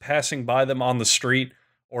like just passing by them on the street,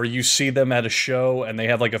 or you see them at a show and they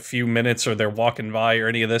have like a few minutes, or they're walking by, or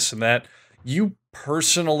any of this and that, you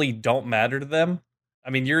personally don't matter to them.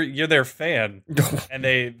 I mean, you're their fan, and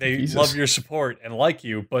they love your support and like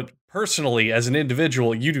you, but personally, as an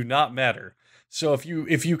individual, you do not matter. So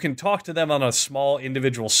if you can talk to them on a small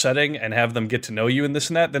individual setting and have them get to know you and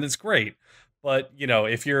this and that, then it's great. But, you know,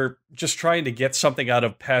 if you're just trying to get something out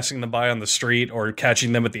of passing them by on the street or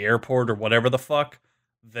catching them at the airport or whatever the fuck,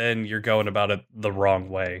 then you're going about it the wrong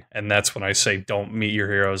way. And that's when I say don't meet your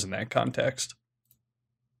heroes in that context.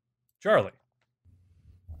 Charlie.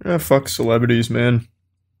 Fuck celebrities, man.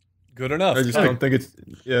 Good enough. I just don't think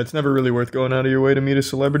it's never really worth going out of your way to meet a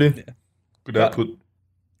celebrity. Yeah. Good output.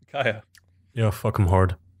 Kaya. Yeah, fuck them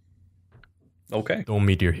hard. Okay. Don't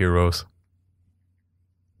meet your heroes.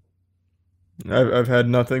 I've had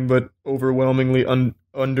nothing but overwhelmingly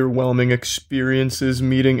underwhelming experiences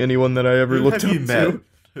meeting anyone that I ever looked up to.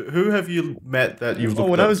 Who have you met that you've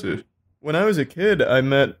looked up to? When I was a kid, I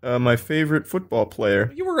met my favorite football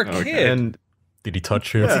player. You were a kid. And did he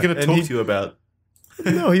touch you? What's he going to talk to you about?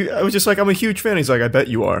 No, I was just like, I'm a huge fan. He's like, I bet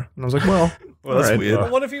you are. And I was like, well, that's weird.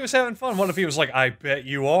 But what if he was having fun? What if he was like, I bet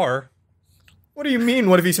you are? What do you mean?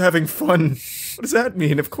 What if he's having fun? What does that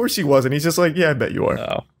mean? Of course he wasn't. He's just like, yeah, I bet you are.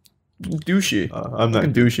 Oh. Douchey. I'm not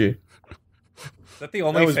douchey. Is that the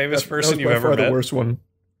only famous person you've ever met? The worst one.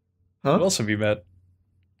 Huh? Who else have you met?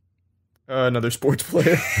 Another sports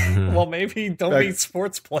player. Well, maybe don't meet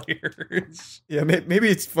sports players. Yeah, maybe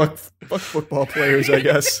it's fuck football players, I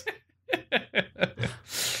guess.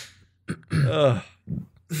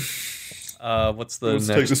 What's the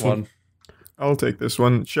next one? I'll take this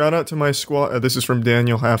one. Shout out to my squad. This is from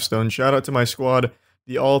Daniel Halfstone. Shout out to my squad,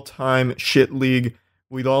 the all-time shit league.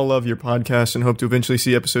 We'd all love your podcast and hope to eventually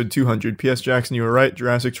see episode 200. P.S. Jackson, you were right.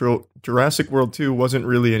 Jurassic World 2 wasn't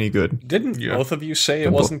really any good. Didn't both of you say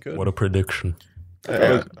it wasn't good? What a prediction.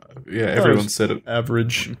 Everyone said it.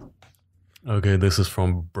 Average. Okay, this is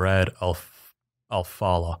from Brad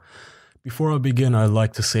Alfala. Before I begin, I'd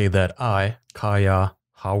like to say that I, Kaya,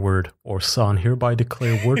 Howard, or San hereby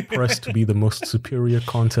declare WordPress to be the most superior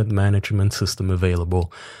content management system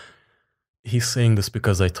available. He's saying this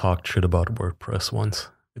because I talked shit about WordPress once.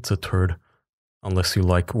 It's a turd. Unless you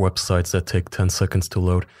like websites that take 10 seconds to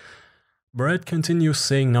load. Brad continues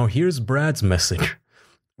saying, now here's Brad's message.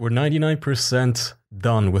 We're 99%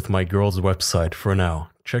 done with my girl's website for now.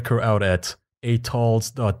 Check her out at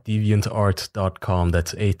atols.deviantart.com.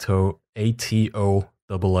 That's ATOLLZ.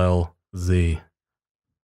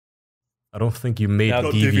 I don't think you made Now,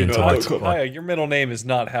 DeviantArt. Hiya, your middle name is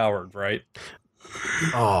not Howard, right?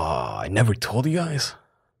 Oh, I never told you guys.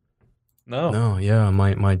 No. No, yeah,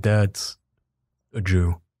 my dad's a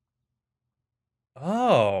Jew.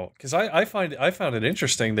 Oh, because I found it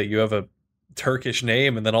interesting that you have a Turkish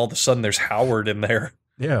name and then all of a sudden there's Howard in there.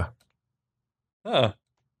 Yeah. Huh.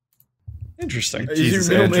 Interesting. Is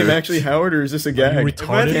your middle name actually Howard, or is this a gag? I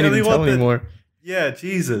retarded? can't even tell anymore. Yeah,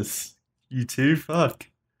 Jesus. You too? Fuck.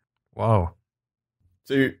 Wow.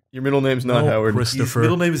 So your middle name's not Howard. His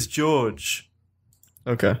middle name is George.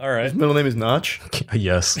 Okay. All right. His middle name is Notch?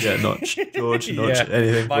 Yes. Yeah, Notch. George, Notch, Yeah.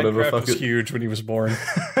 anything, whatever. Minecraft Fuck was it. huge when he was born.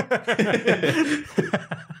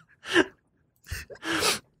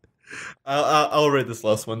 I'll read this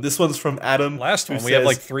last one. This one's from Adam. Last who one, we have says-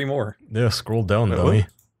 like 3 more. Yeah, scroll down, Wait, dummy.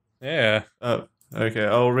 Yeah. Oh, okay.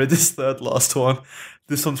 I'll read this third last one.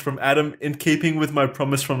 This one's from Adam. In keeping with my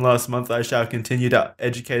promise from last month, I shall continue to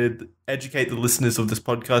educate the listeners of this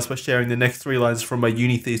podcast by sharing the next 3 lines from my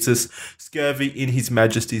uni thesis, Scurvy in His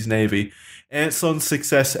Majesty's Navy. Anson's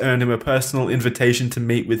success earned him a personal invitation to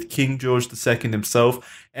meet with King George II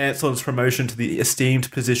himself. Anson's promotion to the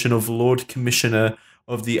esteemed position of Lord Commissioner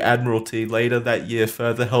of the Admiralty later that year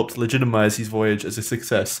further helped legitimize his voyage as a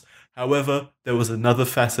success. However, there was another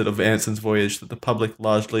facet of Anson's voyage that the public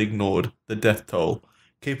largely ignored, the death toll.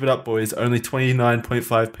 Keep it up, boys. Only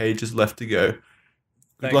 29.5 pages left to go.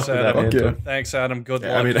 Good luck with that, Adam. Anton. Thanks, Adam. Good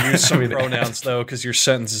Yeah, luck. Use some I mean- pronouns, though, because your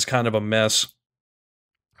sentence is kind of a mess.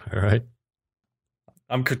 All right.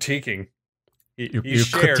 I'm critiquing. You're He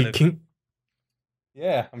shared it. critiquing?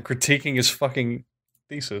 Yeah, I'm critiquing his fucking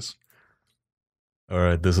thesis. All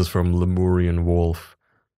right, this is from Lemurian Wolf.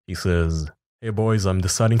 He says, "Hey boys, I'm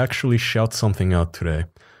deciding to actually shout something out today.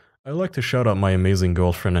 I'd like to shout out my amazing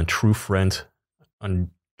girlfriend and true friend,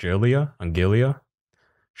 Angelia.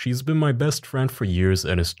 She's been my best friend for years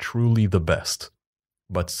and is truly the best.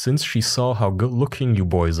 But since she saw how good looking you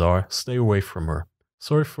boys are, stay away from her.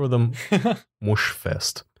 Sorry for the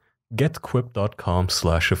mushfest.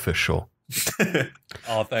 Getquip.com/official.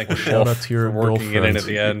 Oh, thank you, Shout Wolf, out to your for working it in girlfriend. at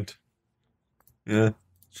the end. Yeah.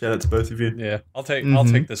 Shout out to both of you. Yeah, I'll take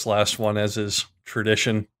this last one as is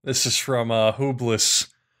tradition. This is from Hublis.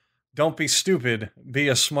 Don't be stupid, be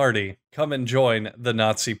a smarty. Come and join the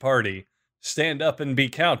Nazi party. Stand up and be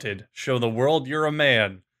counted. Show the world you're a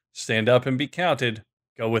man. Stand up and be counted.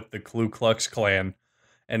 Go with the Ku Klux Klan.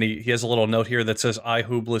 And he has a little note here that says, I,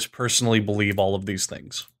 Hublis, personally believe all of these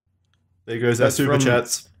things. There goes our That's super from-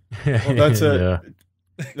 chats. Well, that's Yeah.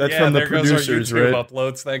 That's Yeah, from the there goes our producers, YouTube right?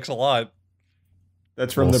 uploads. Thanks a lot.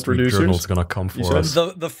 That's from Wall the Street producers. Journal's gonna come You for said?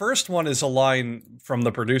 us. The first one is a line from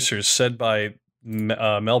the producers said by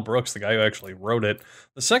Mel Brooks, the guy who actually wrote it.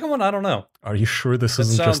 The second one, I don't know. Are you sure this That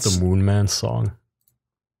isn't just sounds- a Moon Man song?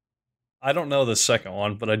 I don't know the second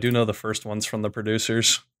one, but I do know the first one's from the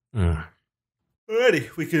producers. Mm.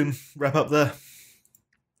 Alrighty, we can wrap up there.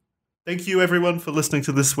 Thank you, everyone, for listening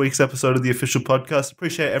to this week's episode of the official podcast.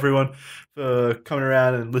 Appreciate everyone for coming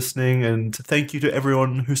around and listening. And thank you to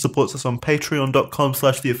everyone who supports us on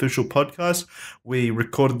patreon.com/theofficialpodcast. We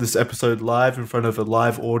recorded this episode live in front of a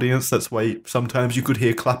live audience. That's why sometimes you could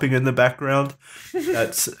hear clapping in the background.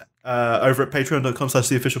 That's over at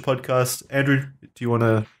patreon.com/theofficialpodcast. Andrew, do you want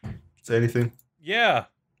to say anything? Yeah,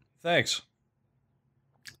 thanks.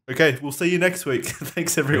 Okay, we'll see you next week.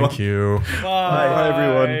 Thanks, everyone. Thank you. Bye, Bye,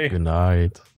 everyone. Good night.